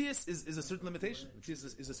 Metzias is a certain limitation.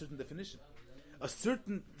 Metzias is a certain definition, a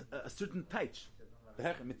certain taich.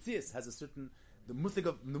 Metzias has a certain the musik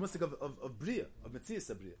of Bria, of Metzias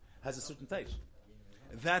Bria, has a certain taich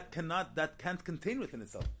that can't contain within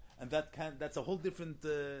itself, and that's a whole different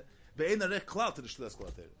be'enarech klal to the shlilas kol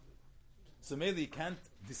haTorah. So maybe you can't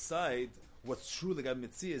decide what's true legam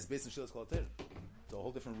Metzias based on shlilas kol haTorah. It's a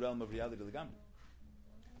whole different realm of reality legam.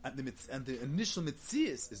 And the initial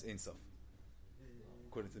Metzias is Ein Sof,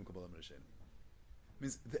 according to the Kabbalah Mereshayim.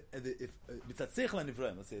 Means if mitzat seichel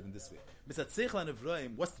hanivraim, let's say it in this way. Mitzat seichel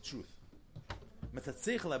hanivraim, what's the truth? Mitzat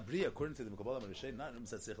seichel abriya, according to the Kabbalah Mereshayim, not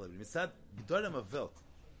mitzat seichel abriya. Mitzat gedorim of Welt.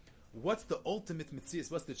 What's the ultimate Metzias?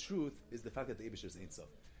 What's the truth? Is the fact that the Eibusher is Ein Sof.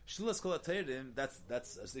 Shlilas kol haTorah,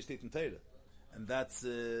 that's as they state in Torah, and that's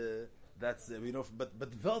we know. But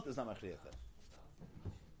Welt is not machriyat.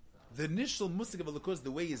 The initial musik of Elokus,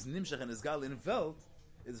 the way is nimshach and is gal in Welt,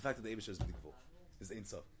 is the fact that the Eibusher is b'digvul, is Ein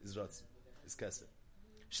Sof, is Ratz, is Keser.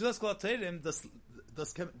 Shlilas kol haTorah,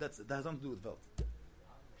 that has nothing to do with Welt.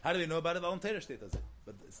 How do we know about it?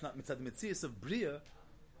 But it's not mitzad mitzias of Bria.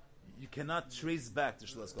 You cannot trace back to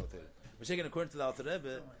Shlilas Kol Terim. We're taking according to the Alter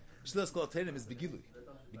Rebbe, Shlilas Kol Terim is begilui.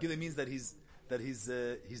 Begilui means that he's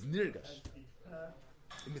nirgash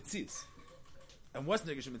in mitzias. And what's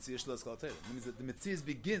nirgash in mitzias? Shlilas Kol Terim. It means that the mitzias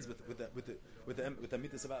begins with the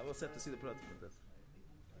mitzvah about. We'll set to see the product of this.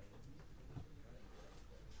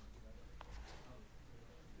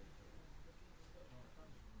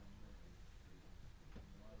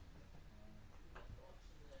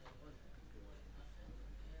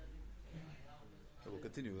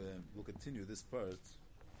 We'll continue this part.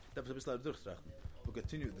 We'll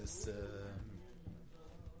continue this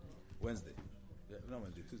Wednesday. No,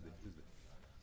 Wednesday, Tuesday.